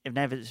when we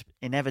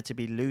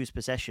inevitably lose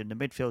possession, the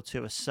midfield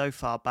 2 are so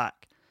far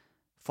back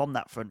from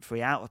that front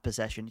 3 out of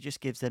possession, it just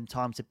gives them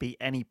time to beat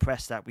any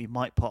press that we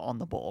might put on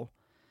the ball.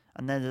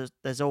 And then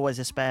there's always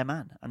a spare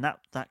man, and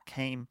that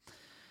came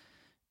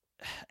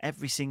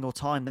every single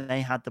time that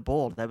they had the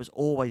ball. There was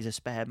always a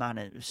spare man,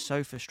 and it was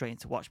so frustrating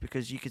to watch,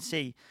 because you could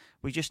see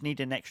we just need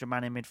an extra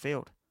man in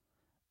midfield.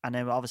 And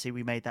then obviously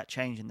we made that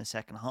change in the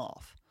second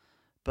half.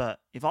 But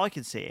if I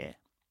can see it,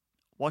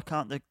 why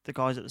can't the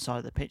guys at the side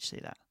of the pitch see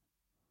that?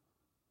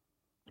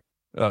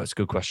 Oh, it's a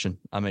good question.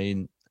 I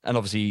mean, and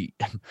obviously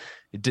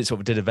it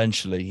did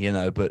eventually, you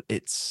know, but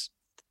it's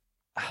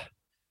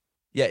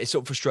sort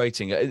of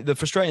frustrating. The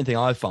frustrating thing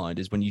I find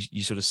is when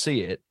you sort of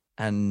see it,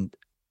 and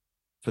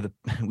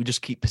we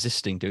just keep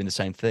persisting doing the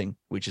same thing,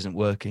 which isn't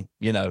working.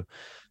 You know,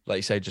 like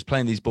you say, just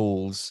playing these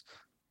balls,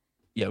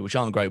 you know, which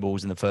aren't great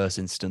balls in the first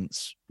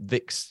instance.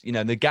 Vic's, you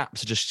know, the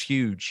gaps are just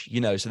huge, you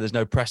know, so there's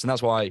no press. And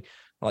that's why,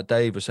 like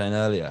Dave was saying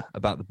earlier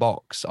about the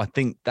box, I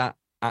think that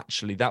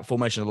actually that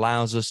formation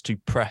allows us to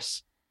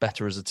press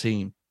better as a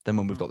team than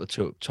when we've got the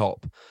 2 up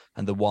top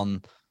and the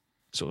 1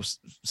 sort of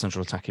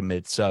central attacking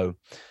mid. So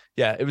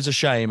yeah, it was a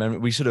shame. And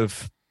we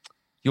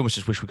you almost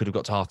just wish we could have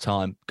got to half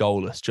time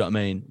goalless. Do you know what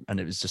I mean? And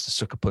it was just a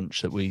sucker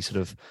punch that we sort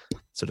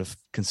of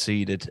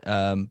conceded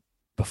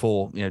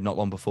before, you know, not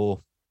long before.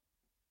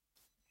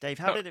 Dave,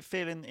 how did it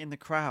feel in the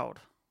crowd?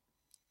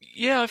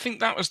 Yeah, I think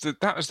that was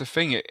the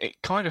thing. It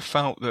kind of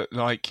felt that,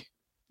 like,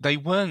 they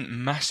weren't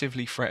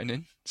massively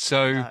threatening.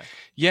 So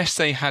yes,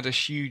 they had a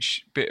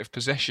huge bit of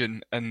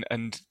possession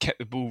and kept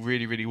the ball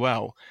really, really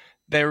well.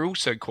 They were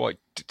also quite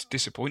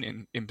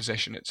disappointing in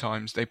possession at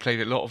times. They played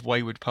a lot of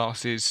wayward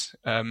passes.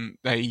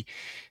 They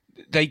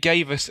they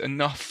gave us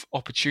enough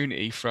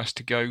opportunity for us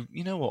to go,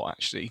 you know what,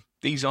 actually,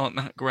 these aren't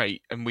that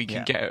great and we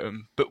can get at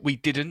them. But we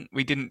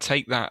didn't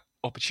take that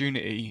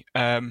opportunity.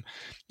 And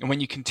when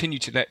you continue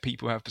to let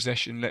people have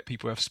possession, let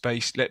people have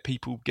space, let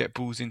people get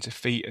balls into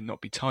feet and not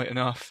be tight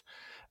enough,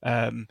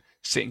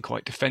 sitting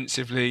quite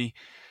defensively,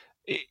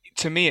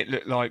 to me, it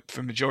looked like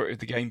for the majority of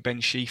the game, Ben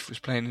Sheaf was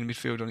playing in the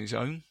midfield on his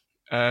own.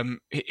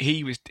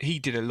 He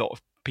did a lot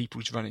of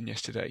people's running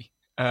yesterday.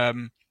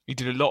 He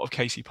did a lot of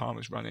Casey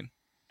Palmer's running.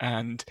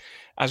 And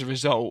as a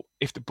result,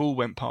 if the ball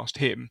went past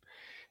him,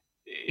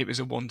 it was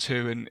a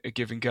 1-2 and a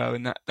give and go,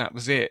 and that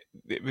was it.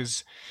 It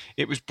was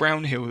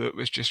Brownhill that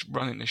was just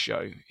running the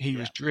show. He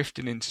was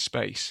drifting into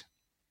space.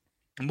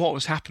 And what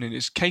was happening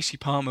is Casey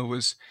Palmer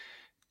was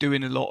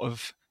doing a lot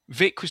of...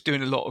 Vic was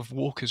doing a lot of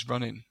Walker's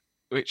running,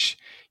 which,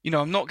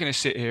 I'm not going to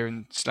sit here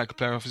and slag a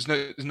player off.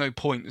 There's no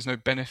point, there's no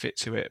benefit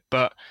to it.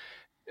 But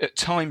at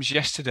times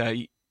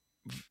yesterday,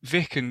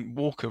 Vic and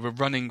Walker were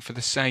running for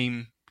the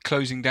same...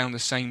 closing down the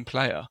same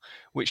player,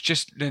 which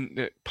just then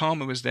that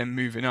Palmer was then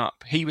moving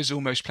up. He was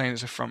almost playing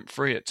as a front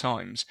three at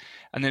times,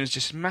 and there was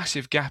just a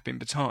massive gap in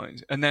between.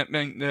 And that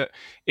meant that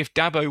if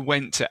Dabo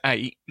went to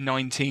 8,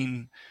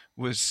 19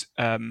 was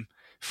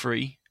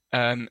free,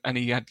 and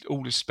he had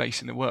all the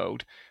space in the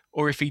world.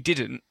 Or if he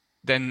didn't,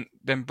 then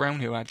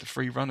Brownhill had the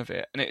free run of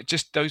it, and it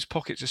just, those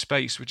pockets of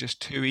space were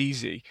just too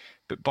easy.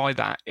 But by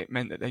that, it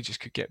meant that they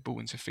just could get ball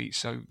into feet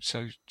so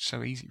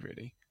easy,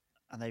 really.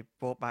 And they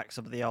brought back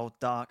some of the old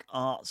dark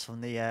arts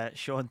from the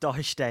Sean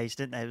Dyche days,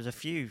 didn't they? There was a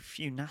few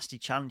nasty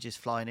challenges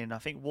flying in. I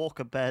think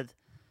Walker bared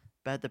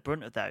the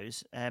brunt of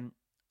those. I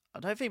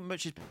don't think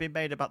much has been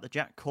made about the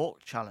Jack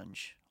Cork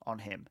challenge on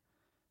him.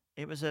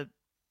 It was a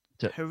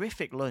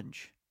horrific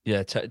lunge.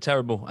 Yeah,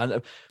 terrible.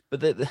 And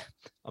but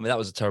that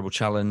was a terrible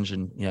challenge,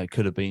 and it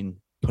could have been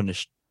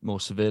punished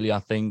more severely, I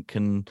think.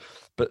 And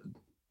but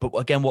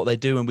again, what they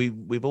do, and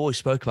we've always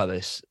spoke about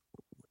this,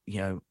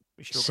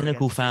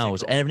 cynical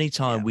fouls. Every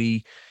time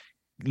we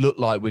look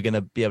like we're going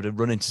to be able to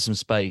run into some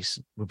space,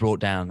 we're brought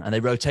down, and they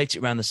rotate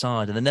it around the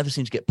side, and they never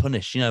seem to get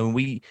punished. And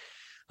we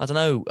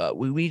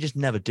just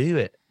never do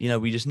it.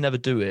 We just never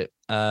do it.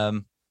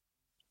 And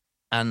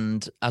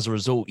as a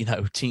result,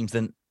 teams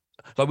then,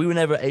 like, we were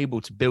never able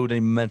to build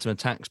any momentum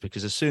attacks,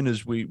 because as soon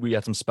as we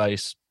had some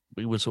space,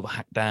 we would sort of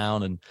hack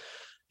down. And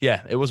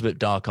it was a bit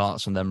dark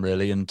arts from them,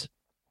 really. And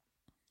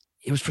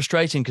it was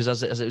frustrating because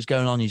as it was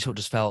going on, you sort of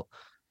just felt,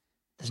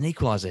 there's an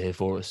equaliser here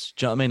for us.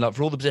 Do you know what I mean? Like,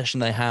 for all the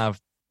possession they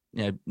have,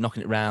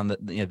 knocking it around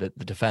the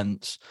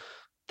defence,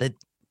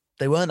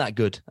 they weren't that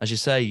good. As you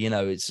say,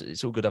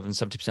 it's all good having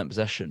 70%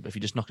 possession, but if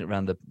you're just knocking it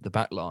around the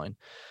back line.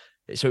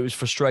 So it was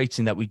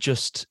frustrating that we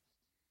just,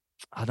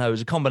 I don't know, it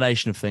was a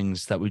combination of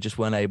things that we just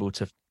weren't able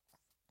to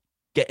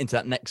get into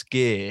that next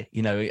gear,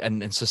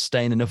 and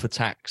sustain enough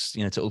attacks,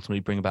 to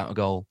ultimately bring about a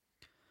goal.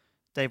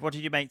 Dave, what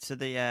did you make to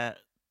the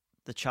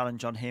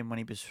challenge on him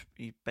when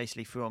he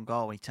basically threw on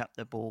goal? He tapped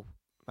the ball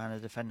around a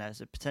defender.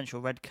 There's a potential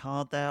red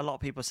card there. A lot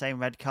of people are saying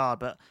red card,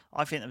 but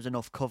I think there was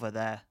enough cover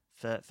there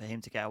for him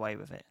to get away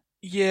with it.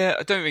 Yeah,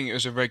 I don't think it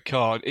was a red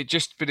card.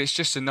 But it's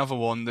just another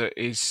one that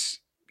is,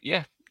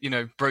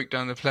 broke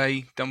down the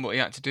play, done what he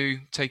had to do,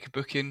 take a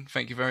booking.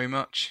 Thank you very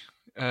much.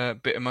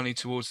 Bit of money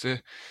towards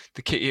the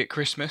kitty at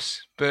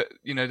Christmas, but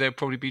they'll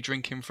probably be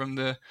drinking from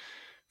the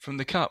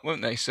cup,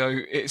 won't they? So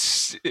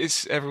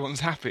it's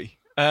everyone's happy.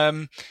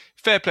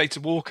 Fair play to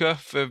Walker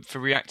for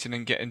reacting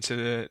and getting to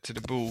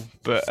the ball,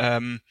 but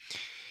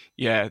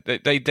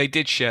they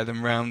did share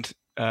them round.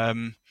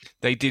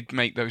 They did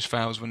make those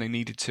fouls when they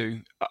needed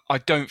to. I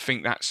don't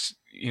think that's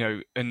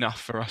enough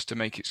for us to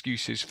make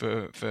excuses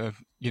for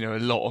a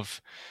lot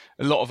of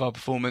our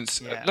performance.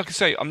 Yeah. Like I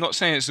say, I'm not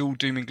saying it's all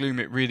doom and gloom.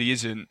 It really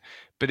isn't,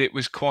 but it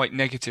was quite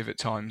negative at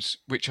times,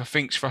 which I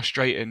think is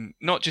frustrating.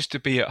 Not just to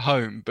be at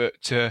home,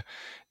 but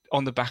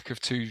on the back of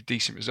 2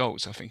 decent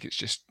results. I think it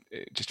just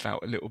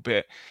felt a little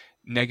bit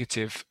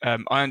negative.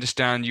 I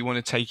understand you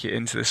want to take it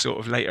into the sort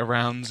of later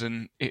rounds,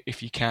 and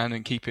if you can,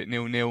 and keep it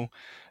 0-0.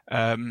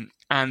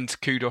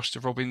 And kudos to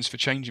Robins for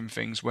changing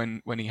things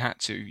when he had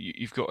to.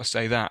 You've got to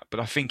say that. But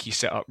I think he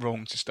set up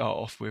wrong to start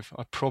off with.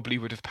 I probably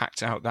would have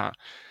packed out that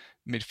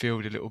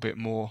midfield a little bit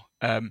more.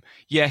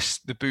 Yes,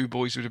 the Boo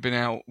Boys would have been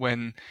out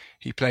when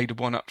he played a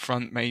one up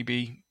front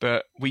maybe,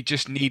 but we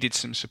just needed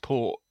some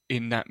support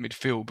in that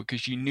midfield,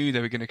 because you knew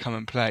they were going to come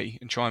and play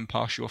and try and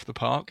pass you off the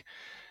park.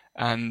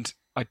 And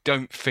I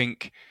don't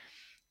think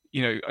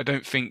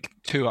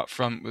 2 up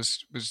front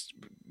was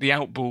the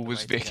outball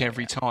was Vic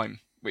every time,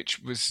 which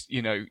was,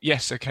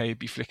 yes, okay, he'd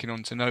be flicking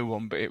on to no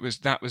one, but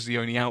that was the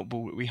only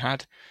outball that we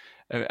had.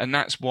 And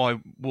that's why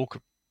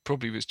Walker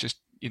probably was just,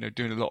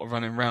 doing a lot of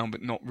running around,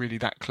 but not really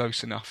that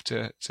close enough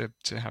to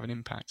have an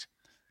impact.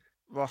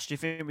 Ross, do you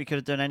think we could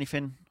have done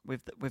anything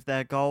with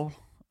their goal?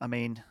 I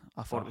mean,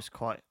 I thought it was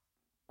quite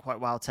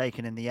well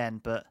taken in the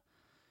end, but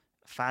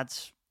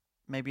Fad's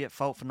maybe at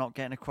fault for not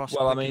getting across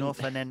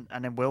enough, and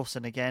then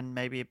Wilson again,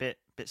 maybe a bit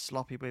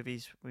sloppy with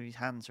his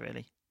hands,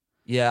 really.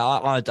 Yeah,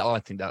 I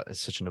think that is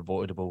such an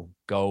avoidable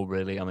goal,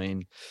 really. I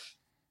mean,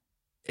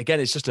 again,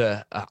 it's just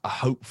a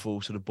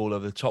hopeful sort of ball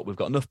over the top. We've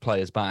got enough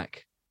players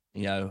back,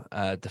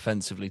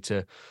 defensively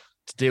to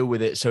deal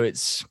with it. So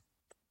it's,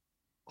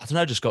 I don't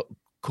know, just got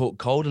caught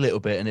cold a little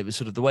bit, and it was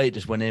sort of the way it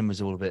just went in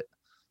was all a bit,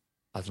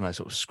 I don't know,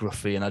 sort of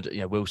scruffy.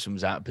 And Wilson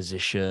was out of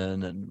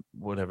position and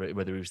whatever,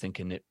 whether he was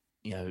thinking it,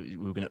 we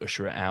were going to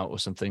usher it out or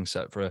something,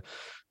 so for a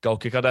goal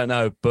kick, I don't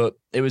know. But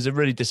it was a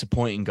really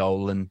disappointing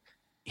goal, and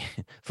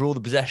for all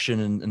the possession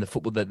and the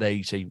football that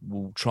they say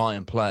will try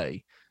and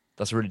play,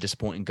 that's a really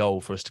disappointing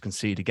goal for us to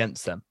concede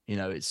against them.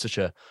 It's such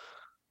a,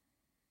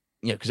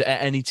 because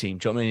any team,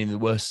 do you know what I mean? The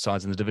worst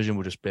sides in the division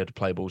will just be able to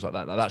play balls like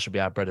that. That should be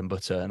our bread and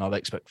butter, and I'd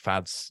expect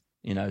Fads,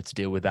 to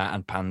deal with that,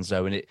 and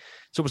Panzo. And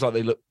it's almost like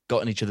they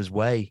got in each other's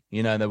way,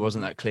 and there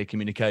wasn't that clear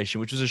communication,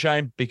 which was a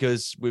shame,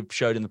 because we've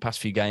showed in the past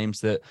few games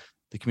that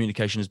the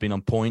communication has been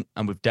on point,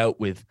 and we've dealt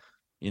with,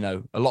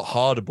 a lot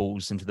harder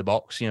balls into the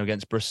box,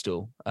 against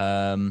Bristol,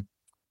 than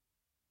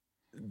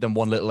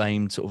one little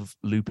aimed sort of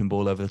looping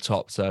ball over the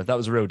top. So that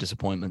was a real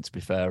disappointment, to be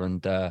fair.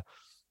 And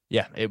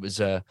it was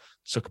a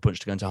sucker punch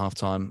to go into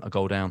half-time, a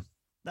goal down.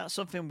 That's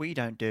something we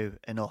don't do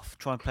enough.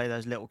 Try and play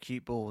those little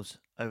cute balls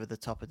over the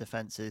top of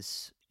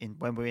defences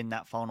when we're in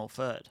that final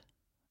third.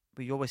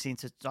 We always seem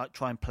to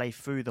try and play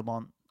through them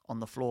on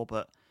the floor.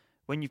 But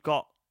when you've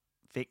got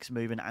Vic's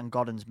movement and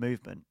Godden's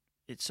movement,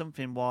 it's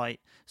something I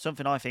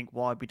think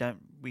why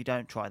we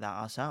don't try that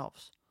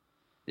ourselves.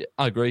 Yeah,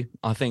 I agree.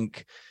 I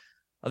think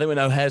when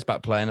O'Hare's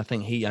back playing, I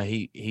think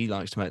he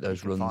likes to make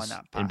those runs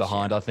pass, in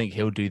behind. Yeah. I think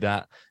he'll do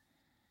that.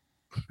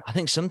 I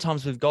think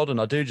sometimes with Godden,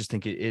 I do just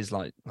think it is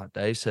like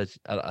Dave said,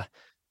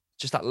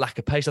 just that lack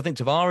of pace. I think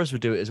Tavares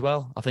would do it as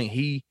well. I think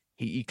he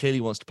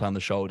clearly wants to play on the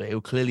shoulder.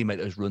 He'll clearly make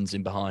those runs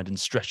in behind and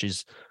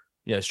stretches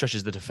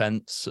the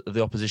defence of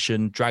the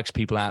opposition, drags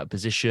people out of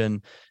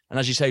position. And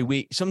as you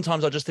say,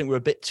 sometimes I just think we're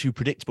a bit too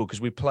predictable,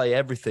 because we play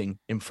everything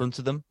in front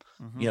of them.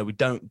 Mm-hmm. We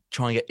don't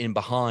try and get in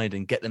behind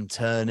and get them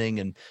turning.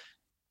 And,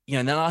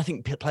 and then I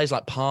think players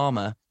like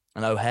Palmer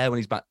and O'Hare, when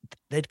he's back,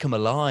 they'd come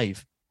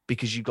alive,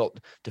 because you've got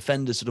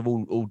defenders sort of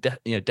all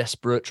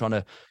desperate, trying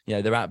to,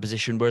 they're out of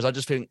position. Whereas I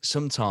just think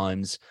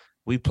sometimes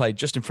we play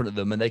just in front of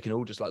them, and they can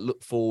all just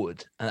look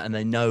forward, and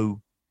they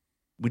know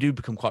we do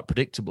become quite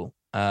predictable.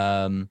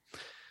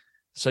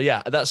 So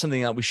yeah, that's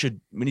something that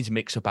we need to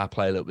mix up our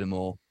play a little bit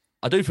more.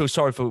 I do feel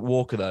sorry for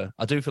Walker, though.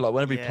 I do feel like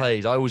whenever he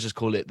plays, I always just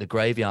call it the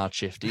graveyard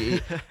shift.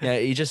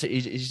 He's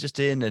just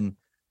in, and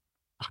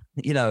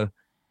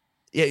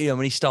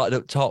when he started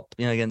up top,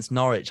 against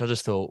Norwich, I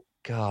just thought,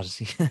 God,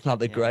 like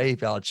the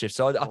graveyard shift.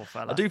 So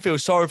I do feel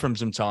sorry for him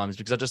sometimes,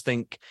 because I just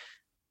think,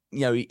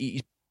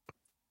 he's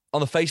on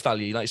the face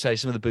value, like you say,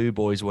 some of the boo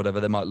boys or whatever,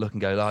 they might look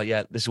and go, oh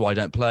yeah, this is why I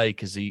don't play,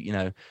 because he,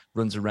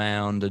 runs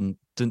around and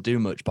doesn't do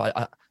much. But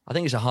I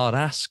think it's a hard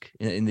ask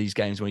in these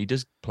games when he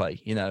does play,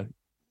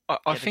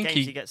 I think the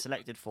games he gets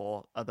selected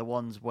for are the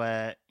ones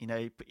where,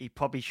 he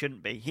probably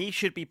shouldn't be. He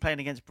should be playing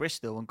against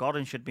Bristol, and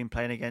Godden should have been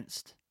playing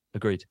against...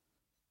 Agreed.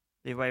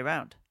 The other way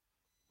around.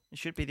 It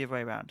should be the other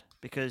way around,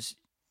 because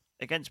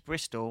against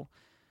Bristol,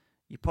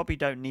 you probably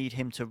don't need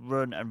him to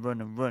run and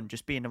run and run.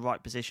 Just be in the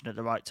right position at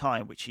the right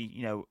time, which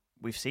he,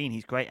 we've seen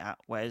he's great at.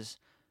 Whereas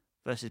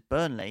versus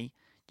Burnley,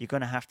 you're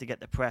going to have to get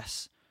the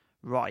press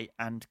right,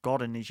 and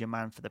Godden is your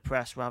man for the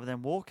press rather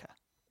than Walker.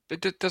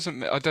 It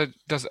doesn't. I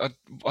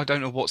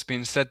don't know what's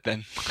being said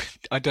then.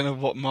 I don't know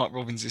what Mark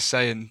Robins is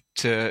saying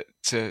to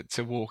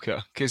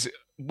Walker, because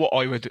what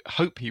I would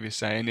hope he was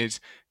saying is,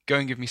 go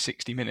and give me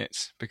 60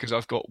 minutes, because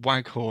I've got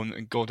Waghorn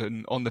and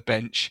Godden on the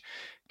bench.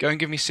 Go and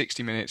give me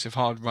 60 minutes of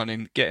hard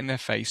running, get in their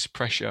face,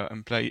 pressure,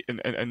 and play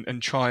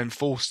and try and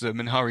force them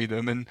and hurry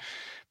them.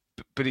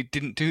 But he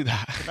didn't do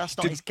that. But that's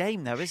not his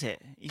game, though, is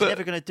it? He's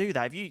never going to do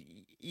that. If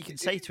you can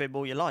say to him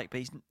all you like,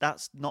 but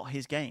that's not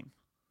his game.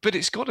 But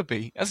it's got to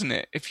be, hasn't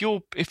it? If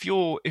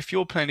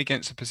you're playing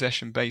against a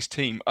possession-based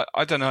team,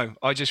 I don't know.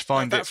 I just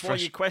find that's why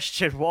you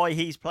question why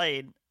he's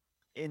playing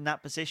in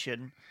that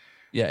position.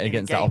 Yeah,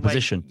 against that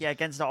opposition.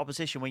 Against that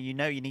opposition when you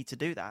need to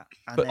do that.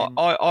 But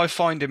I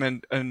find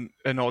him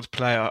an odd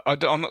player.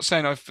 I'm not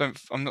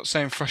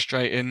saying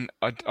frustrating.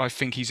 I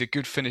think he's a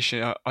good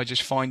finisher. I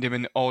just find him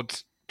an odd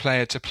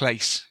player to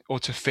place or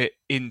to fit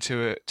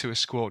into a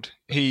squad.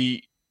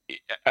 I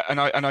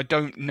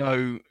don't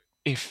know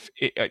if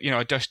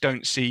I just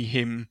don't see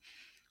him.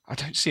 I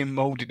don't see him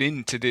moulded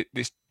into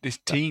this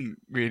team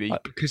really,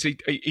 because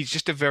he's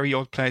just a very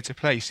odd player to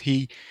place.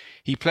 He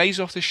plays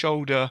off the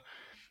shoulder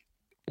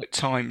at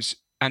times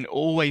and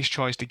always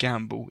tries to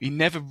gamble. He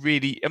never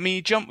really...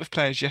 he jumped with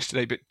players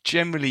yesterday, but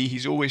generally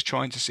he's always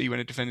trying to see when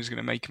a defender's going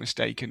to make a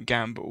mistake and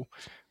gamble,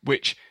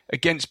 which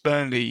against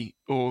Burnley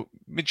or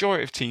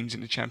majority of teams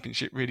in the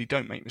Championship really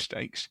don't make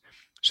mistakes.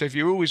 So if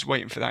you're always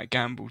waiting for that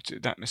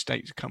that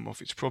mistake to come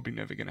off, it's probably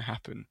never going to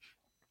happen.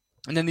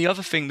 And then the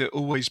other thing that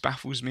always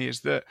baffles me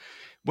is that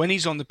when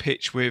he's on the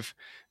pitch with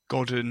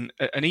Godden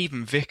and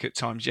even Vic at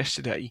times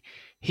yesterday,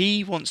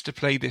 he wants to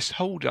play this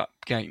hold-up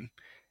game.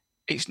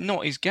 It's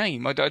not his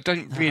game. I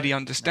don't really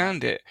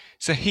understand it.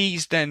 So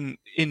he's then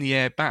in the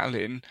air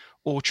battling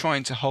or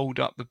trying to hold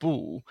up the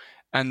ball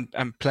and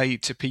play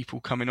to people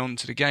coming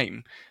onto the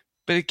game.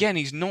 But again,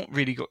 he's not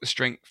really got the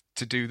strength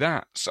to do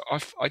that. So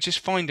I just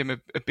find him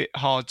a bit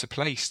hard to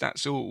place.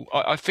 That's all.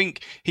 I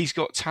think he's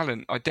got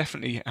talent. I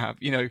definitely have.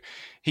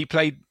 He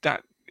played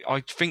that.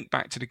 I think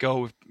back to the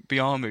goal with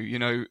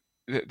Biamu.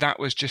 That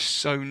was just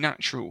so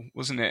natural,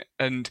 wasn't it?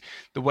 And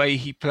the way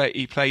he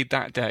played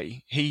that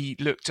day, he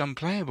looked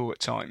unplayable at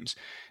times.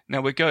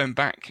 Now we're going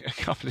back a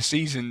couple of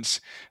seasons,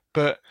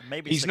 but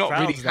maybe he's not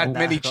really had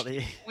many.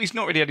 He's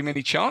not really had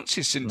many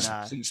chances since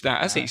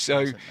that, has he?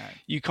 So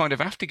you kind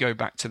of have to go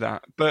back to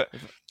that. But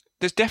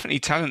there's definitely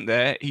talent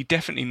there. He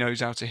definitely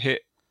knows how to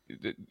hit,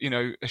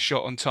 a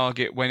shot on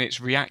target when it's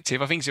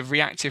reactive. I think he's a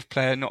reactive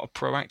player, not a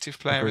proactive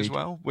player as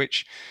well,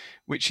 which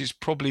is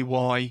probably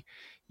why,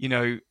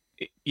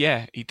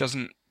 he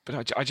doesn't.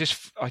 But I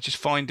just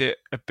find it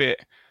a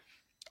bit.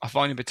 I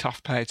find him a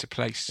tough player to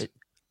place.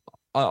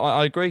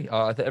 I agree.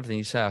 I think everything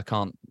you say, I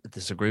can't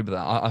disagree with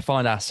that. I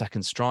find our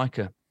second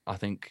striker, I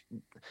think,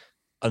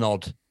 an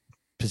odd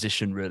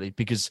position, really,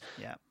 because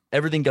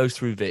everything goes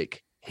through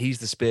Vic. He's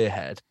the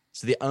spearhead.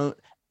 So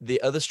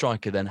the other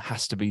striker then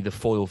has to be the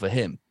foil for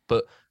him.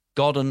 But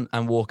Godden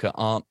and Walker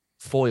aren't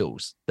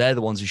foils. They're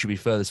the ones who should be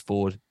furthest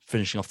forward,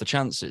 finishing off the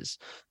chances.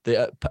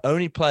 The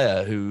only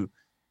player who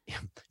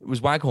it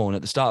was Waghorn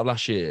at the start of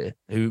last year,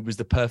 who was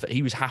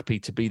he was happy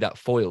to be that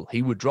foil.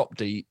 He would drop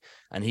deep,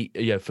 and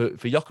for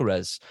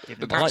Gyökeres.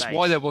 But that's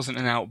why there wasn't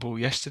an out ball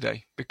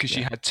yesterday, because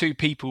you had two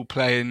people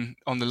playing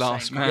on the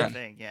last man.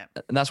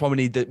 And that's why we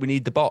need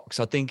the box.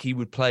 I think he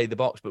would play the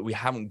box, but we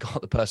haven't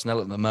got the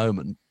personnel at the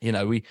moment.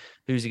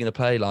 Who's he going to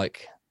play,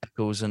 like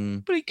Eccles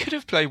and? But he could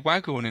have played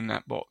Waghorn in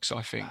that box,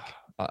 I think.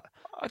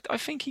 I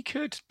think he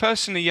could.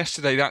 Personally,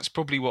 yesterday, that's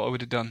probably what I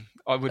would have done.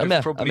 I would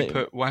have probably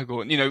put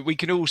Waghorn. We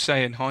can all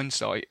say in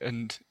hindsight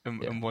and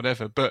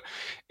whatever, but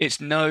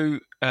it's no,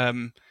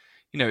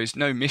 it's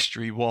no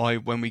mystery why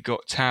when we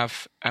got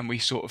Tav and we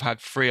sort of had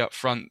three up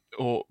front,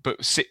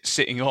 but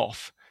sitting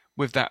off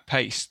with that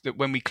pace, that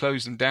when we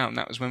closed them down,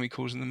 that was when we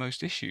caused them the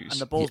most issues.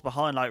 And the ball's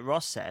behind, like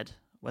Ross said,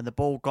 when the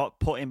ball got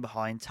put in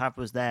behind, Tav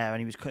was there and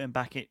he was cutting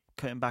back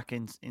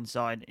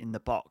inside in the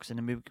box, and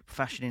then we were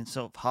fashioning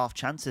sort of half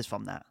chances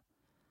from that.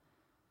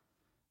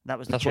 That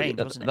was the change,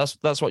 wasn't it?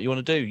 That's what you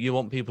want to do. You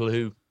want people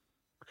who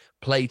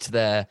play to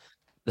their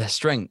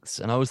strengths.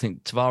 And I always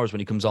think Tavares,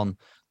 when he comes on,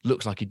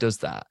 looks like he does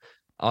that.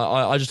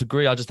 I just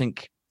agree. I don't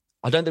think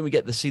we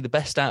get to see the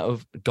best out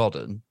of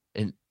Godden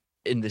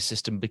in this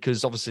system,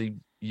 because obviously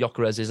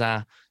Gyökeres is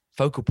our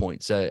focal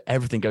point. So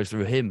everything goes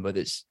through him,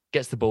 whether it's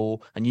gets the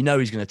ball and he's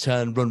going to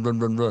turn,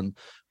 run.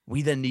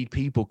 We then need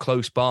people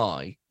close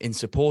by in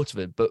support of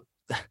him. But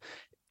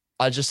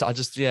I do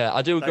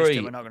agree.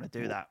 We're not going to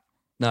do that.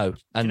 No.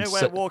 And do you know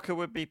where Walker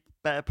would be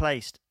better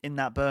placed in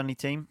that Burnley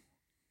team?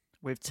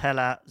 With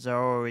Tella,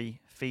 Zaroury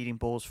feeding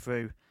balls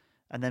through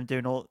and then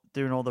doing all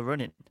the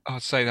running.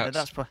 I'd say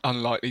that's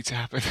unlikely to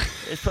happen.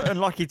 It's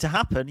unlikely to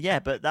happen, yeah,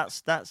 but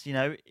that's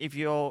if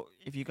you're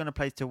going to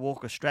play to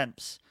Walker's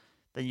strengths,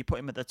 then you put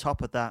him at the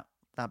top of that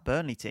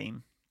Burnley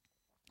team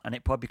and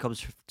it probably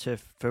comes to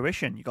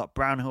fruition. You've got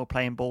Brownhill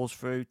playing balls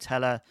through,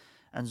 Tella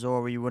and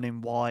Zaroury running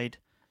wide,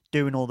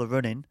 doing all the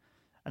running.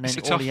 And then it's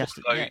a tough one,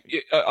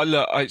 though.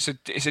 Look,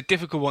 it's a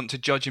difficult one to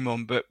judge him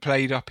on, but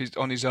played up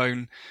on his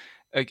own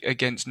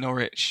against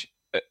Norwich.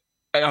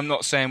 I'm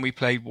not saying we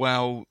played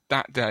well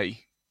that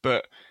day,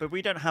 but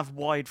we don't have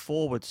wide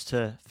forwards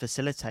to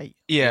facilitate.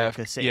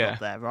 Walker sitting up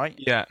there, right?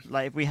 Yeah.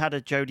 Like if we had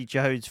a Jody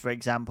Jones, for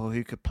example,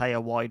 who could play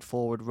a wide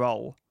forward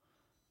role,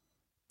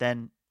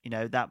 then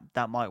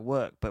that might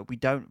work. But we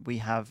don't. We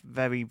have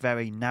very,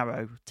 very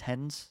narrow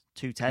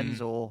two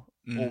tens, or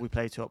we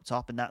play two up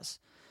top, and that's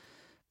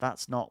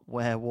not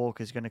where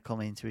Walker's going to come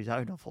into his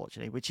own,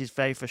 unfortunately, which is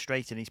very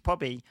frustrating. He's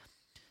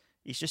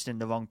just in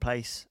the wrong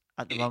place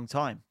at the wrong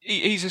time.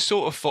 He's a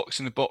sort of fox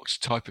in the box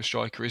type of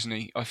striker, isn't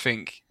he? I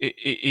think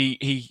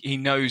he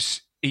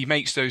knows, he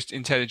makes those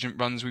intelligent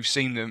runs. We've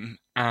seen them,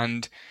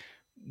 and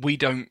we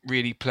don't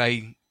really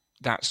play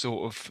that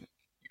sort of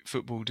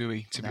football, do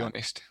we? To be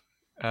honest,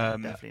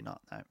 definitely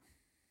not. No.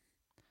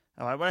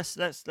 All right, well,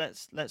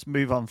 let's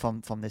move on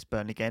from this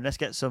Burnley game. Let's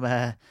get some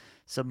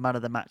man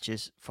of the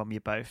matches from you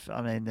both.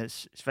 I mean,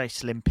 it's very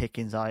slim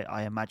pickings,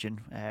 I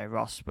imagine,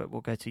 Ross. But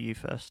we'll go to you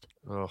first.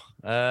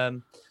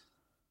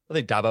 I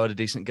think Dabo had a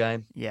decent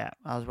game. Yeah,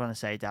 I was going to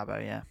say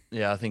Dabo. Yeah.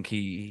 Yeah, I think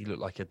he looked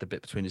like he had the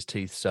bit between his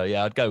teeth. So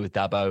yeah, I'd go with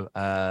Dabo.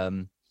 That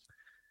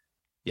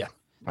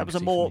was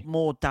a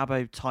more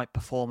Dabo type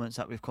performance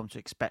that we've come to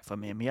expect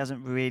from him. He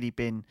hasn't really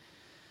been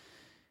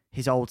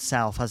his old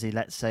self, has he?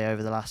 Let's say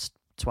over the last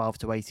 12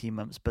 to 18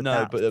 months. But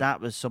that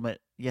was something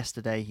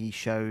yesterday. He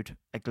showed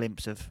a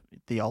glimpse of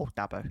the old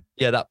Dabo.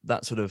 Yeah,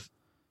 that sort of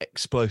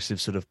explosive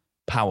sort of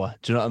power.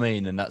 Do you know what I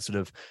mean? And that sort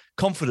of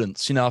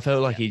confidence. I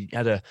felt like he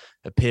had a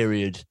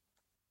period,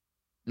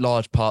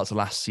 large parts of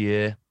last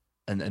year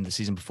and the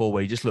season before,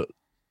 where he just looked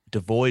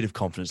devoid of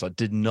confidence. Like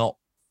did not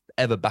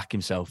ever back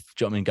himself.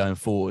 Do you know what I mean? Going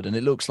forward, and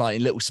it looks like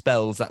in little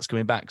spells that's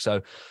coming back.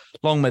 So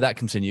long may that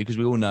continue, because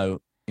we all know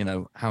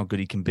how good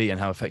he can be and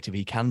how effective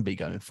he can be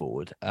going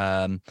forward.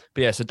 But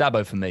yeah, so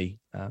Dabo for me.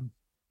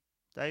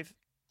 Dave?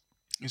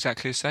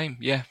 Exactly the same.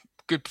 Yeah,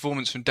 good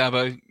performance from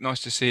Dabo.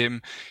 Nice to see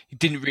him. He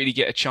didn't really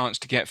get a chance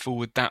to get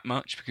forward that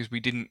much because we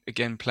didn't,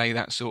 again, play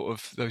that sort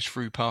of those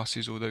through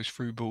passes or those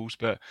through balls.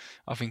 But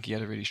I think he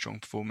had a really strong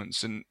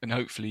performance, and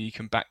hopefully he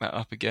can back that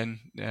up again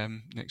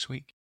next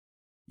week.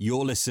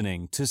 You're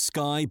listening to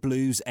Sky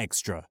Blues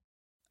Extra.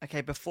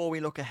 Okay, before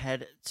we look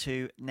ahead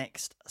to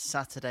next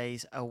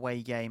Saturday's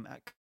away game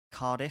at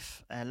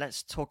Cardiff,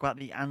 let's talk about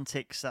the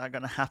antics that are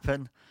going to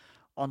happen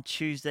on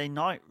Tuesday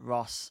night,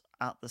 Ross,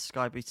 at the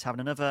Sky Blues Tavern.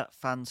 Another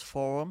fans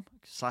forum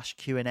 /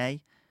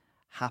 Q&A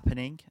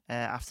happening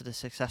after the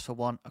successful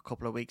one a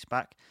couple of weeks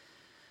back.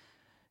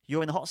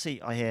 You're in the hot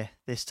seat, I hear,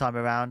 this time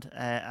around,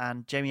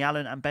 and Jamie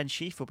Allen and Ben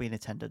Sheaf will be in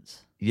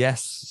attendance.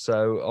 Yes,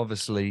 so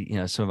obviously,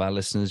 some of our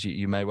listeners,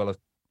 you may well have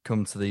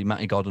come to the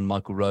Matty God and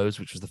Michael Rose,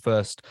 which was the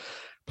first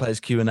Players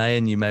Q&A,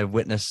 and you may have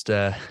witnessed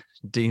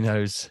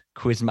Dino's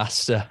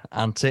Quizmaster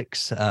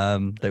antics. They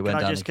went Can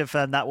I down just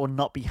confirm that will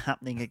not be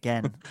happening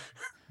again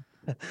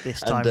this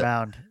time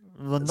round?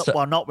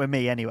 Well, not with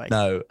me anyway.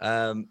 No,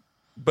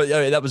 but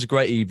that was a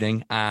great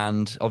evening,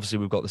 and obviously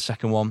we've got the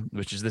second one,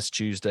 which is this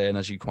Tuesday, and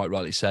as you quite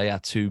rightly say, our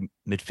two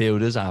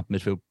midfielders, our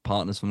midfield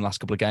partners from the last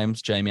couple of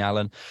games, Jamie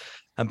Allen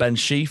and Ben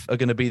Sheaf, are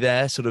going to be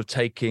there, sort of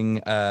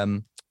taking,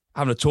 having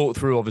a talk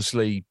through,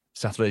 obviously,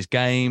 Saturday's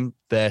game,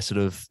 their sort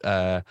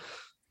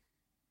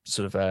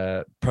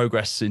of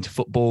progress into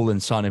football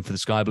and signing for the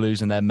Sky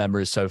Blues and their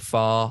memories so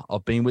far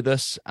of being with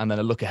us, and then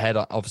a look ahead,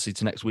 obviously,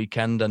 to next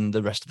weekend and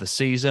the rest of the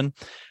season.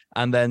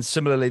 And then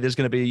similarly, there's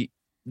going to be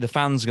the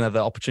fans are going to have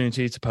the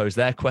opportunity to pose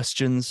their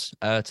questions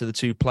to the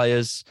two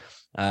players,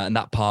 and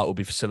that part will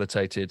be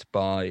facilitated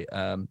by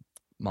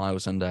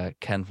Miles and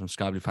Ken from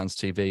Sky Blue Fans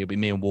TV. It'll be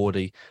me and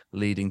Wardy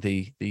leading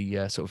the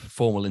sort of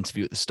formal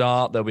interview at the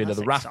start. There'll be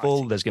another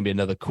raffle. There's going to be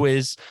another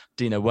quiz.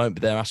 Dino won't be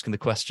there asking the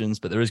questions,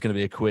 but there is going to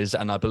be a quiz,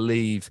 and I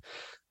believe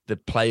the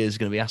players are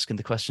going to be asking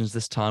the questions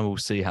this time. We'll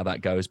see how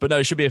that goes. But no,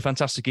 it should be a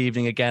fantastic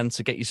evening again.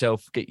 So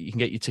you can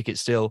get your tickets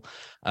still.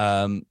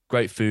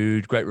 Great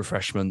food, great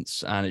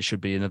refreshments, and it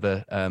should be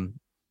another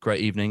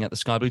great evening at the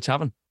Sky Blue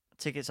Tavern.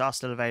 Tickets are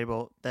still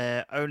available.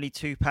 They're only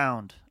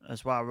 £2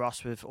 as well,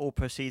 Ross, with all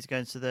proceeds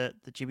going to the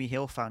Jimmy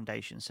Hill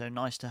Foundation. So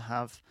nice to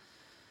have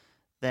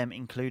them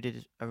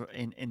included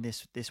in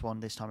this one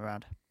this time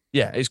around.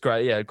 Yeah, it's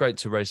great. Yeah, great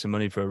to raise some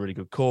money for a really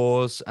good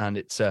cause, and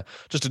it's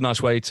just a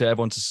nice way to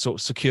everyone to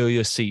sort of secure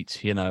your seat,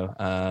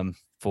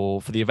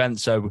 for the event.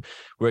 So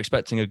we're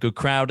expecting a good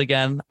crowd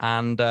again,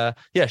 and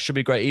it should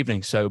be a great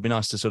evening. So it'd be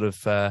nice to sort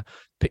of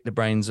pick the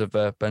brains of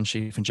Ben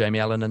Sheaf and Jamie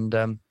Allen,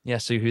 and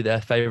see who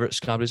their favourite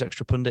Sky Blues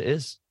Extra pundit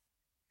is.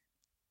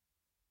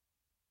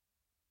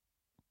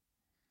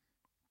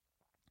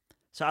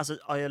 So as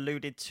I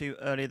alluded to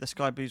earlier, the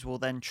Sky Blues will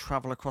then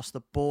travel across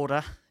the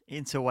border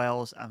into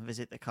Wales and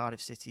visit the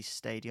Cardiff City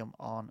Stadium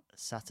on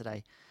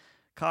Saturday.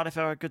 Cardiff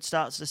are a good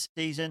start to the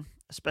season,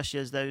 especially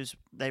as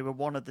they were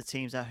one of the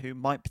teams who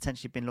might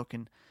potentially have been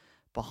looking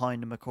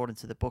behind them according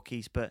to the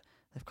bookies, but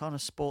they've kind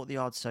of sport the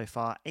odds so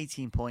far,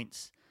 18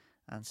 points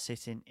and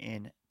sitting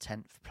in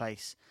 10th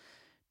place.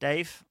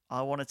 Dave,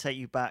 I want to take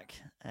you back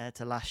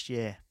to last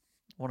year,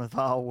 one of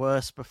our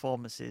worst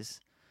performances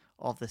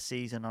of the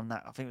season on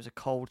that. I think it was a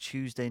cold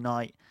Tuesday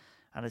night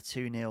and a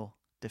 2-0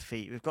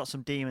 defeat. We've got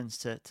some demons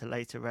to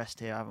lay to rest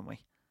here, haven't we?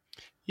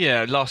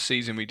 Yeah, last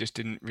season we just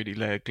didn't really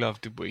lay a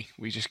glove, did we?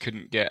 We just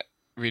couldn't get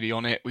really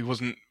on it.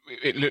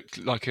 It looked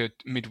like a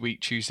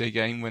midweek Tuesday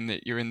game when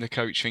you're in the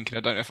coach thinking,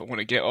 I don't know if I want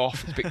to get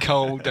off. It's a bit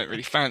cold, don't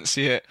really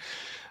fancy it.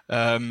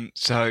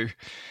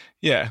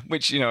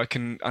 Which I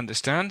can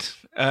understand.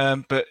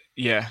 But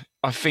yeah,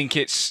 I think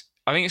it's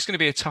going to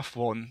be a tough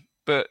one.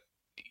 But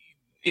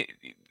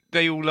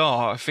they all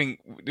are. I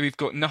think we've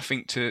got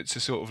nothing to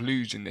sort of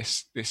lose in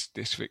this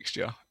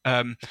fixture.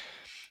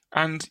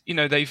 And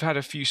they've had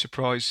a few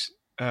surprise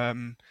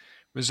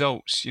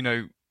results.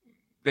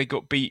 They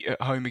got beat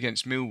at home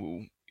against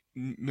Millwall.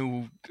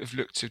 Millwall have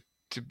looked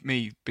to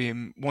me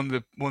being one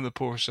of the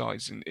poorer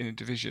sides in a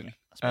division,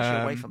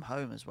 especially away from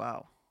home as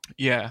well.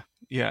 Yeah.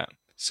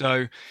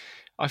 So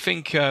I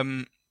think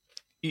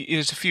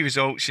there's a few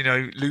results.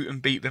 Luton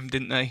beat them,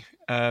 didn't they?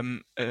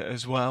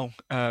 As well,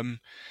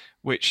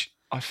 which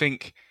I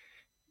think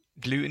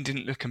Luton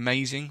didn't look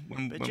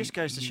amazing. It just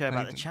goes to show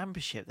about the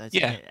Championship.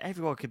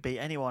 Everyone could beat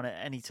anyone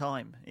at any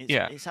time.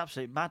 It's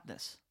absolute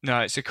madness. No,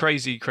 it's a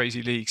crazy,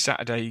 crazy league.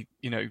 Saturday,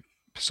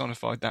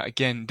 personified that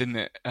again, didn't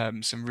it?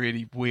 Some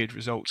really weird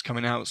results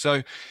coming out.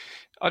 So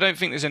I don't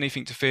think there's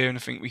anything to fear, and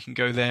I think we can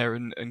go there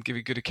and give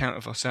a good account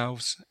of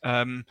ourselves.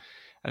 And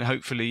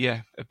hopefully,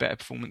 a better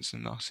performance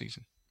than last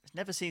season. It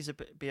never seems to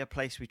be a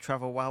place we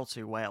travel well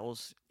to,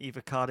 Wales,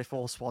 either Cardiff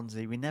or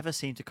Swansea. We never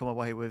seem to come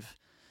away with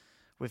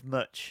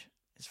much.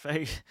 It's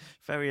very,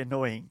 very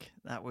annoying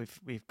that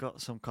we've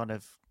got some kind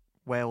of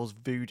Wales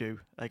voodoo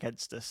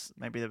against us.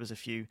 Maybe there was a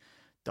few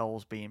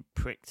dolls being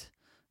pricked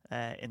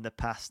in the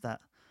past.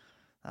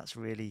 That's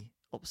really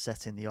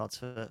upsetting the odds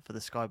for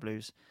the Sky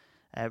Blues.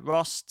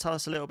 Ross, tell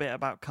us a little bit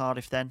about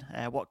Cardiff then.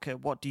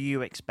 What do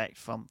you expect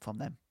from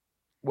them?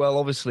 Well,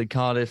 obviously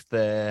Cardiff,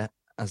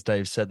 as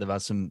Dave said, they've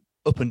had some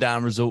up and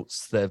down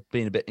results. They've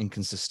been a bit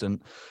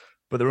inconsistent.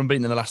 but they're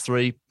unbeaten in the last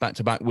 3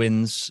 back-to-back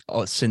wins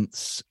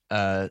since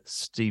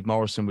Steve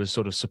Morrison was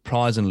sort of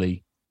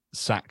surprisingly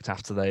sacked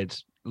after they'd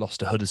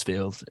lost to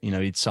Huddersfield.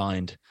 He'd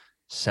signed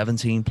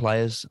 17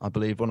 players, I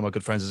believe. One of my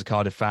good friends is a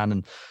Cardiff fan,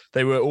 and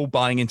they were all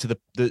buying into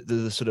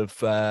the sort of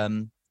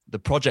the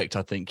project.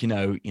 I think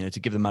to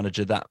give the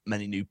manager that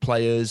many new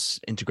players,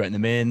 integrating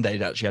them in.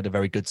 They'd actually had a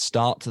very good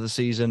start to the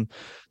season.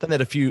 Then they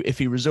had a few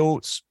iffy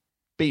results.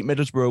 Beat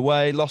Middlesbrough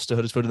away, lost to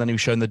Huddersfield, and then he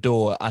was shown the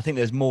door. I think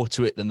there's more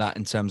to it than that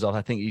in terms of,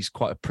 I think he's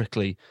quite a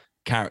prickly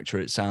character.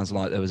 It sounds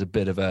like there was a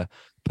bit of a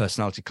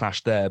personality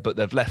clash there, but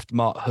they've left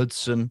Mark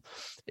Hudson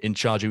in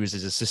charge, who was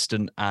his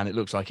assistant, and it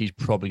looks like he's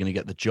probably going to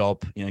get the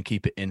job,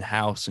 keep it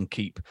in-house and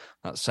keep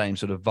that same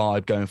sort of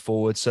vibe going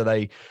forward. So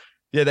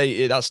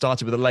that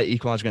started with a late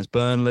equaliser against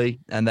Burnley,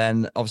 and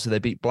then obviously they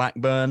beat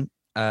Blackburn,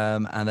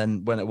 and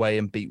then went away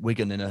and beat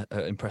Wigan in an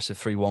impressive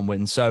 3-1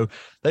 win. So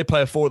they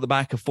play a 4 at the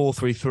back. A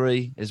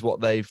 4-3-3 is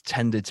what they've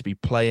tended to be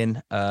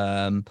playing.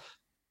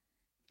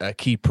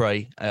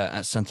 Keypray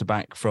at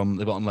centre-back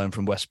they've got on loan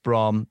from West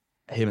Brom,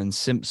 him and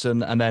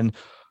Simpson. And then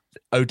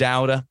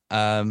O'Dowda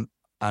and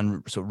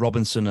sort of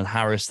Robinson and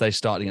Harris, they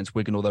started against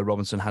Wigan, although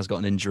Robinson has got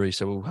an injury,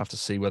 so we'll have to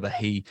see whether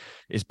he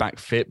is back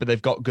fit. But they've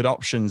got good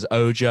options,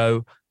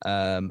 Ojo,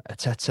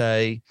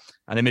 Atete,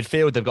 and in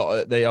midfield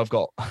they've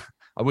got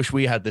I wish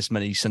we had this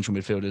many central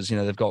midfielders.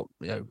 They've got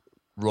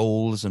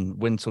Rawls and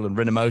Wintle and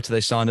Rinomota they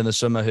signed in the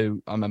summer,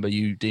 who I remember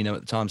you, Dino, at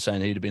the time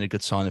saying he'd have been a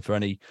good signing for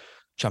any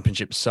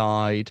Championship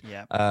side.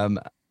 Yeah. And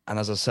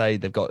as I say,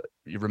 they've got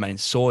Romain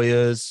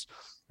Sawyers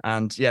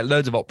and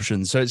loads of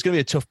options. So it's going to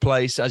be a tough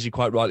place, as you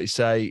quite rightly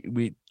say.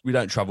 We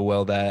don't travel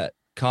well there.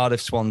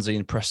 Cardiff, Swansea,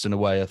 and Preston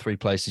away are 3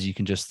 places you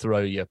can just throw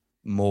your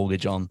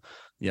mortgage on.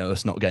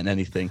 Us not getting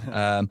anything.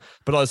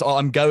 But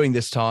I'm going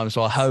this time,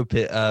 so I hope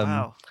it.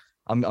 Wow.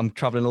 I'm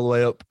travelling all the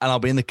way up, and I'll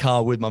be in the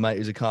car with my mate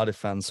who's a Cardiff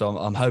fan. So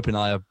I'm hoping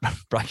I have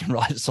bragging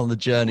rights on the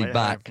journey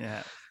back.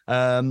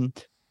 Yeah.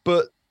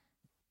 But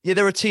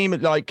they're a team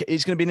it's going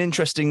to be an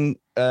interesting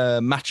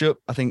matchup.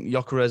 I think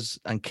Gyökeres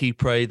and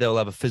Keypray, they'll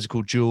have a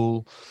physical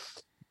duel.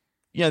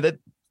 They've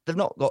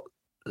not got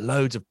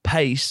loads of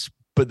pace,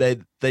 but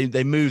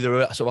they move. They're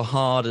a sort of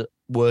hard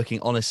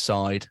working, honest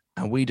side,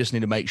 and we just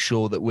need to make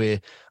sure that we're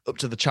up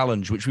to the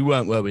challenge, which we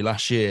weren't, were we,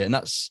 last year? And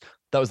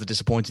that was the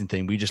disappointing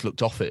thing. We just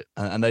looked off it,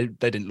 and they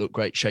didn't look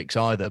great shakes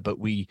either, but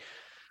we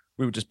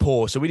were just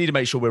poor. So we need to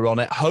make sure we're on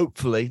it.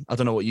 Hopefully, I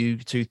don't know what you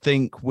two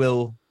think,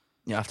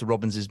 after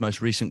Robbins'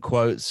 most recent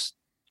quotes,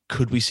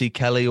 could we see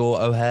Kelly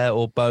or O'Hare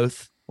or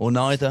both or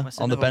neither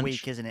on the bench?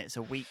 Week, isn't it? It's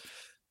a week.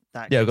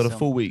 We've got a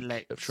full week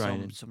of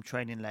training. Some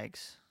training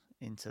legs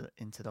into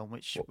them,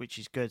 which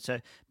is good.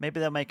 So maybe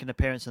they'll make an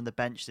appearance on the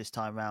bench this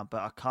time round,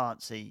 but I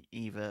can't see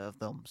either of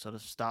them sort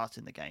of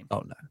starting the game.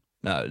 Oh no.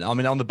 I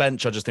mean, on the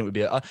bench, I just think would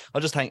be. I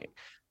just think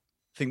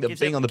that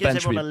being on the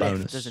bench would be a bonus,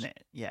 lift, doesn't it?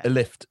 Yeah, a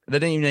lift. They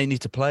don't even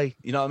need to play.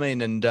 You know what I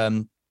mean?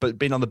 And but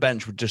being on the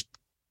bench would just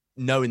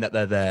knowing that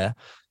they're there.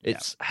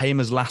 It's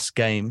Hamer's last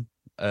game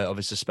of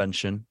his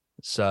suspension.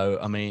 So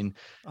I mean,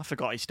 I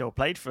forgot he still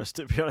played for us.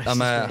 To be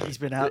honest, he's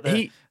been out there.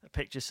 The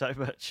picture so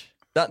much.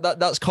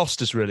 That's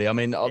cost us really. I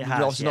mean,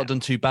 obviously not done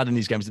too bad in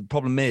these games. The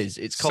problem is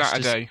it's cost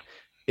Saturday.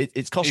 us.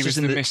 It's cost us. He was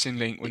the missing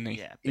link, wasn't he?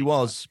 Yeah, he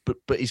was,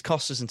 but he's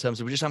cost us in terms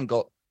of we just haven't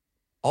got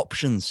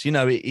options.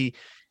 Even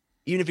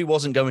if he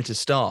wasn't going to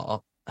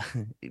start,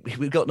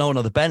 we've got no one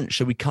on the bench,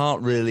 so we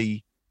can't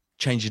really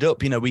change it up.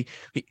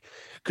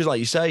 Because like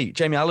you say,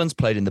 Jamie Allen's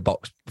played in the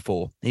box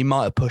before. He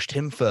might have pushed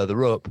him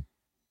further up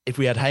if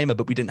we had Hamer,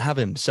 but we didn't have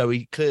him. So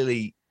we've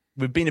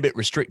been a bit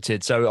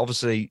restricted. So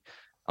obviously,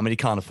 I mean, he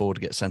can't afford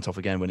to get sent off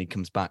again when he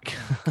comes back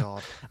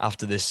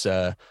after this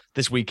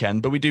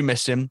weekend. But we do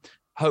miss him.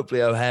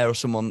 Hopefully O'Hare or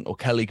someone or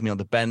Kelly can be on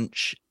the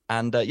bench.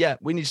 And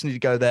we just need to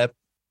go there,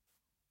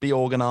 be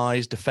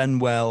organised,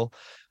 defend well.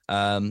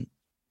 And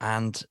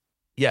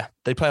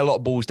they play a lot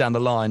of balls down the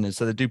line. And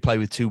so they do play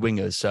with 2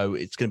 wingers. So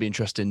it's going to be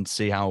interesting to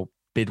see how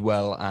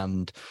Bidwell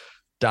and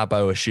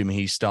Dabo, assuming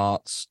he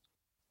starts,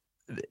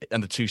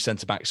 and the 2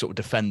 centre-backs sort of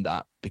defend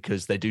that,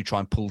 because they do try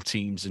and pull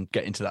teams and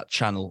get into that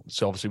channel.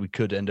 So obviously we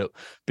could end up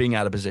being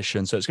out of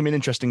position. So it's going to be an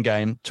interesting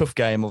game, tough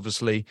game,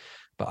 obviously,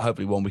 but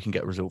hopefully one we can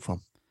get a result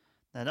from.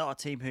 They're not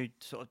a team who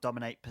sort of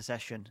dominate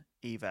possession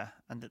either.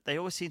 And they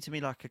always seem to me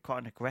like quite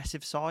an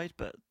aggressive side,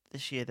 but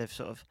this year they've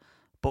sort of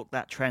bucked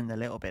that trend a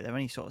little bit. They're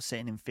only sort of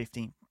sitting in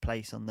 15th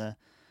place on the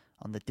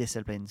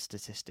discipline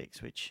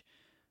statistics, which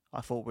I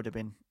thought would have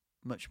been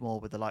much more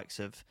with the likes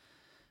of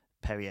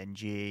Perry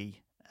NG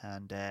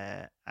and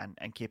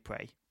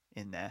Kipre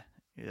in there.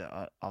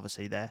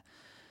 Obviously they're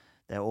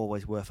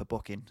always worth a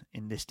booking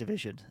in this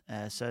division.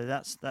 So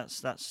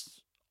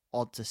that's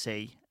odd to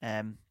see.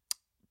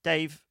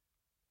 Dave,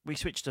 we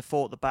switched to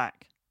 4 at the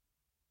back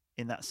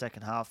in that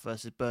second half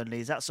versus Burnley.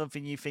 Is that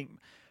something you think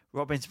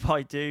Robbins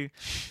might do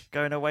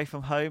going away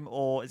from home,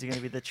 or is it going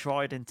to be the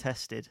tried and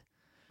tested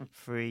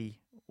 3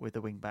 with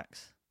the wing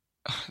backs?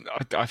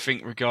 I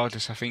think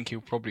regardless, I think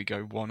he'll probably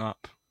go 1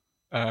 up,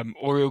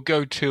 or he'll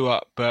go 2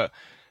 up. But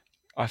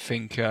I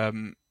think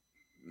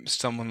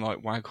someone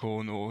like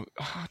Waghorn, or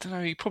I don't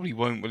know, he probably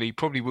won't, will he?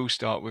 Probably will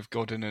start with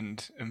Godden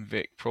and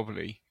Vic,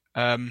 probably.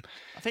 I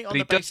think on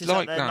the basis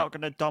that they're not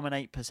going to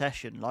dominate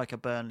possession like a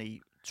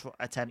Burnley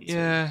attempt.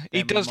 Yeah,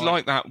 he does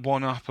like that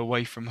one up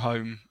away from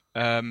home.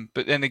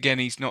 But then again,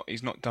 he's not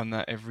done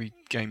that every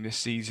game this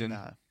season.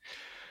 No.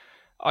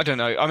 I don't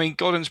know. I mean,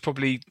 Godden's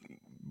probably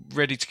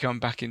ready to come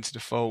back into the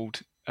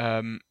fold.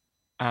 And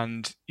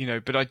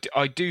but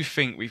I do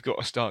think we've got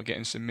to start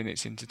getting some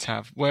minutes into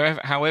Tav,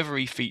 however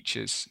he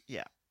features.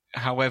 Yeah.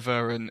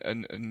 However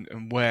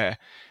and where,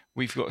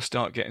 we've got to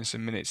start getting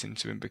some minutes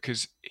into him,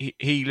 because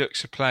he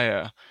looks a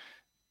player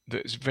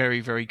that's very,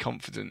 very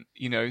confident.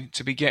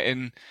 To be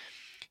getting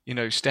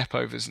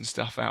stepovers and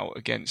stuff out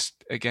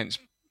against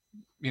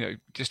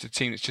just a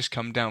team that's just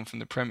come down from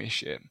the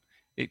Premiership.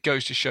 It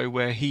goes to show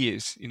where he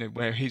is,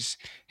 where his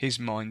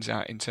mind's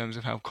at in terms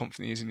of how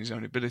confident he is in his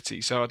own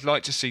ability. So I'd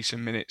like to see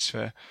some minutes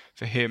for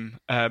him.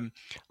 I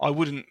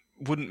wouldn't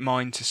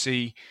mind to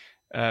see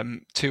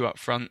 2 up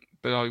front,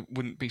 but I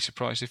wouldn't be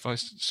surprised if I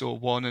saw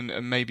 1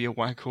 and maybe a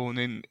Waghorn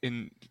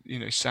in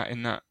sat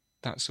in that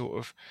sort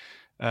of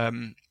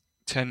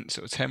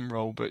 10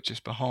 role, but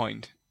just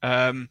behind.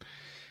 I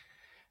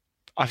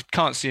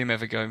can't see him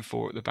ever going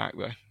 4 at the back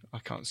though. I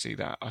can't see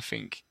that. I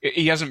think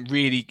he hasn't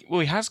really.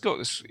 Well, he has got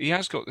the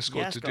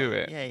squad to do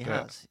it. Yeah, he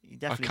has. He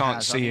definitely I can't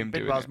has. see him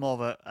doing it. Bidwell's more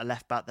of a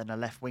left back than a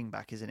left wing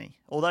back, isn't he?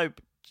 Although,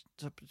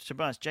 to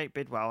be honest, Jake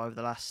Bidwell over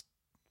the last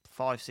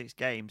 5-6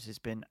 games has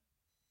been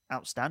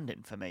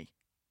outstanding for me,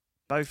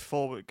 both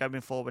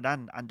going forward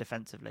and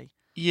defensively.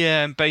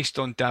 Yeah, and based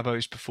on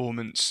Dabo's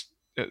performance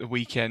at the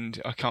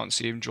weekend, I can't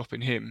see him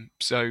dropping him.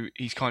 So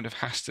he kind of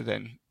has to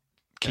then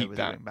keep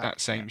that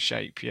same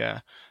shape. Yeah,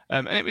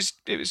 and it was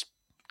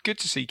good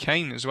to see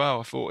Kane as well.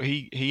 I thought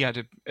he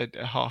had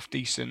a half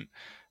decent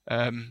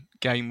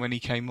game when he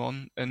came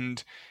on,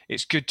 and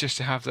it's good just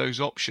to have those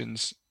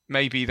options.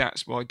 Maybe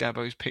that's why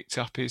Dabo's picked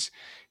up his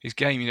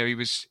game.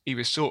 He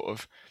was sort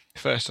of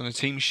first on the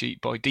team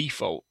sheet by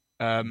default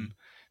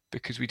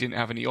because we didn't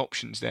have any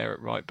options there at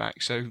right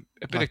back. So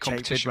a bit of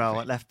competition. Bidwell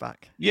at left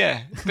back.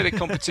 Yeah, a bit of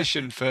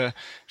competition for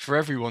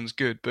everyone's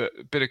good, but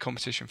a bit of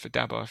competition for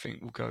Dabo I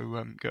think will go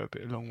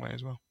a long way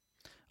as well.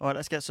 All right,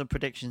 let's get some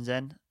predictions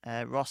then.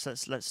 Ross,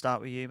 let's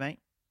start with you, mate.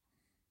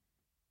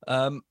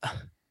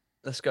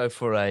 Let's go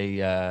for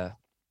a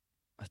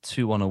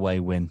 2-1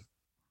 away win.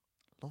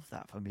 Love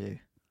that from you.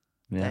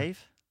 Yeah.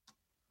 Dave?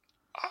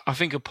 I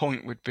think a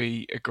point would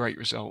be a great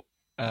result.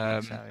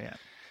 Yeah.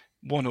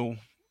 1-1,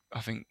 I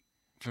think,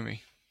 for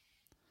me.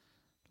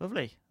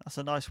 Lovely. That's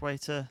a nice way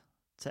to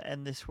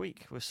end this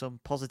week with some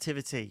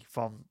positivity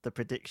from the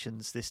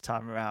predictions this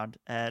time around.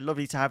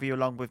 Lovely to have you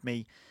along with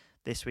me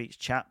this week's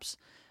chaps.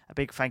 A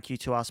big thank you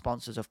to our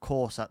sponsors, of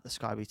course, at the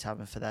Sky Blue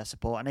Tavern for their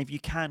support. And if you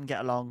can get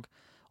along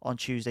on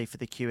Tuesday for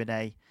the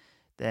Q&A,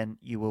 then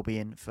you will be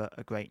in for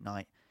a great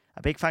night.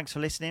 A big thanks for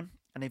listening.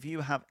 And if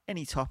you have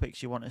any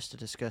topics you want us to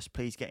discuss,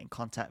 please get in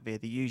contact via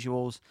the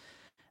usuals.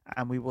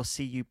 And we will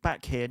see you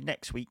back here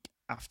next week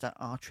after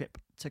our trip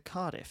to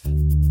Cardiff.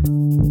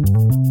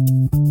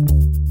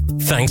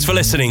 Thanks for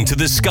listening to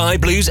the Sky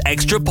Blues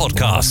Extra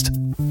Podcast.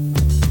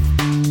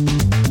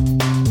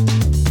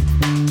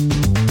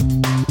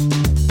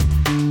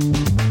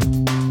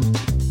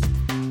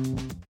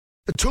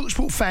 The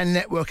TalkSport Fan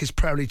Network is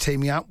proudly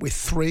teaming up with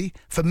 3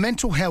 for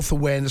Mental Health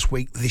Awareness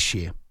Week this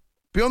year.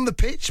 Beyond the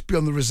pitch,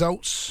 beyond the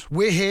results,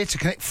 we're here to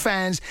connect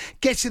fans,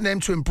 getting them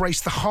to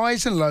embrace the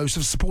highs and lows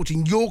of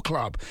supporting your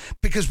club,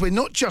 because we're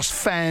not just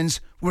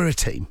fans, we're a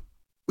team.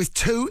 With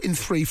 2 in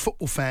 3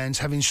 football fans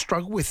having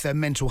struggled with their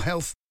mental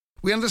health,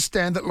 we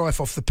understand that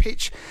life off the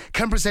pitch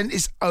can present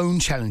its own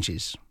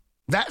challenges.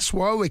 That's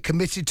why we're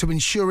committed to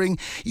ensuring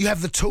you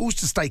have the tools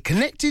to stay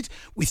connected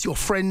with your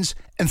friends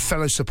and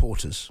fellow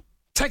supporters.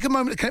 Take a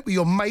moment to connect with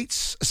your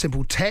mates. A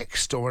simple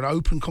text or an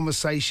open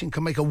conversation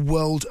can make a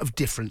world of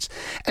difference.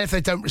 And if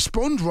they don't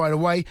respond right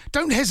away,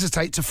 don't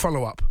hesitate to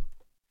follow up.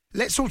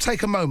 Let's all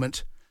take a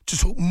moment to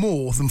talk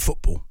more than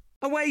football.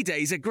 Away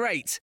days are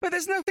great, but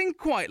there's nothing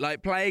quite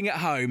like playing at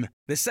home.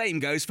 The same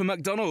goes for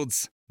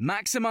McDonald's.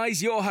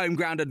 Maximise your home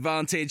ground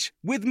advantage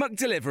with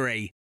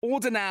McDelivery.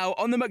 Order now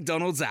on the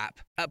McDonald's app.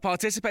 At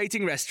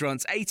participating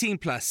restaurants, 18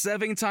 plus,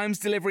 serving times,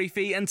 delivery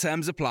fee and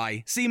terms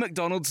apply. See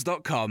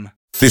mcdonalds.com.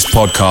 This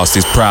podcast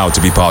is proud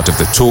to be part of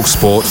the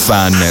TalkSport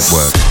Fan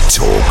Network.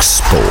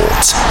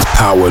 TalkSport.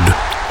 Powered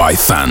by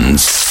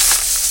fans.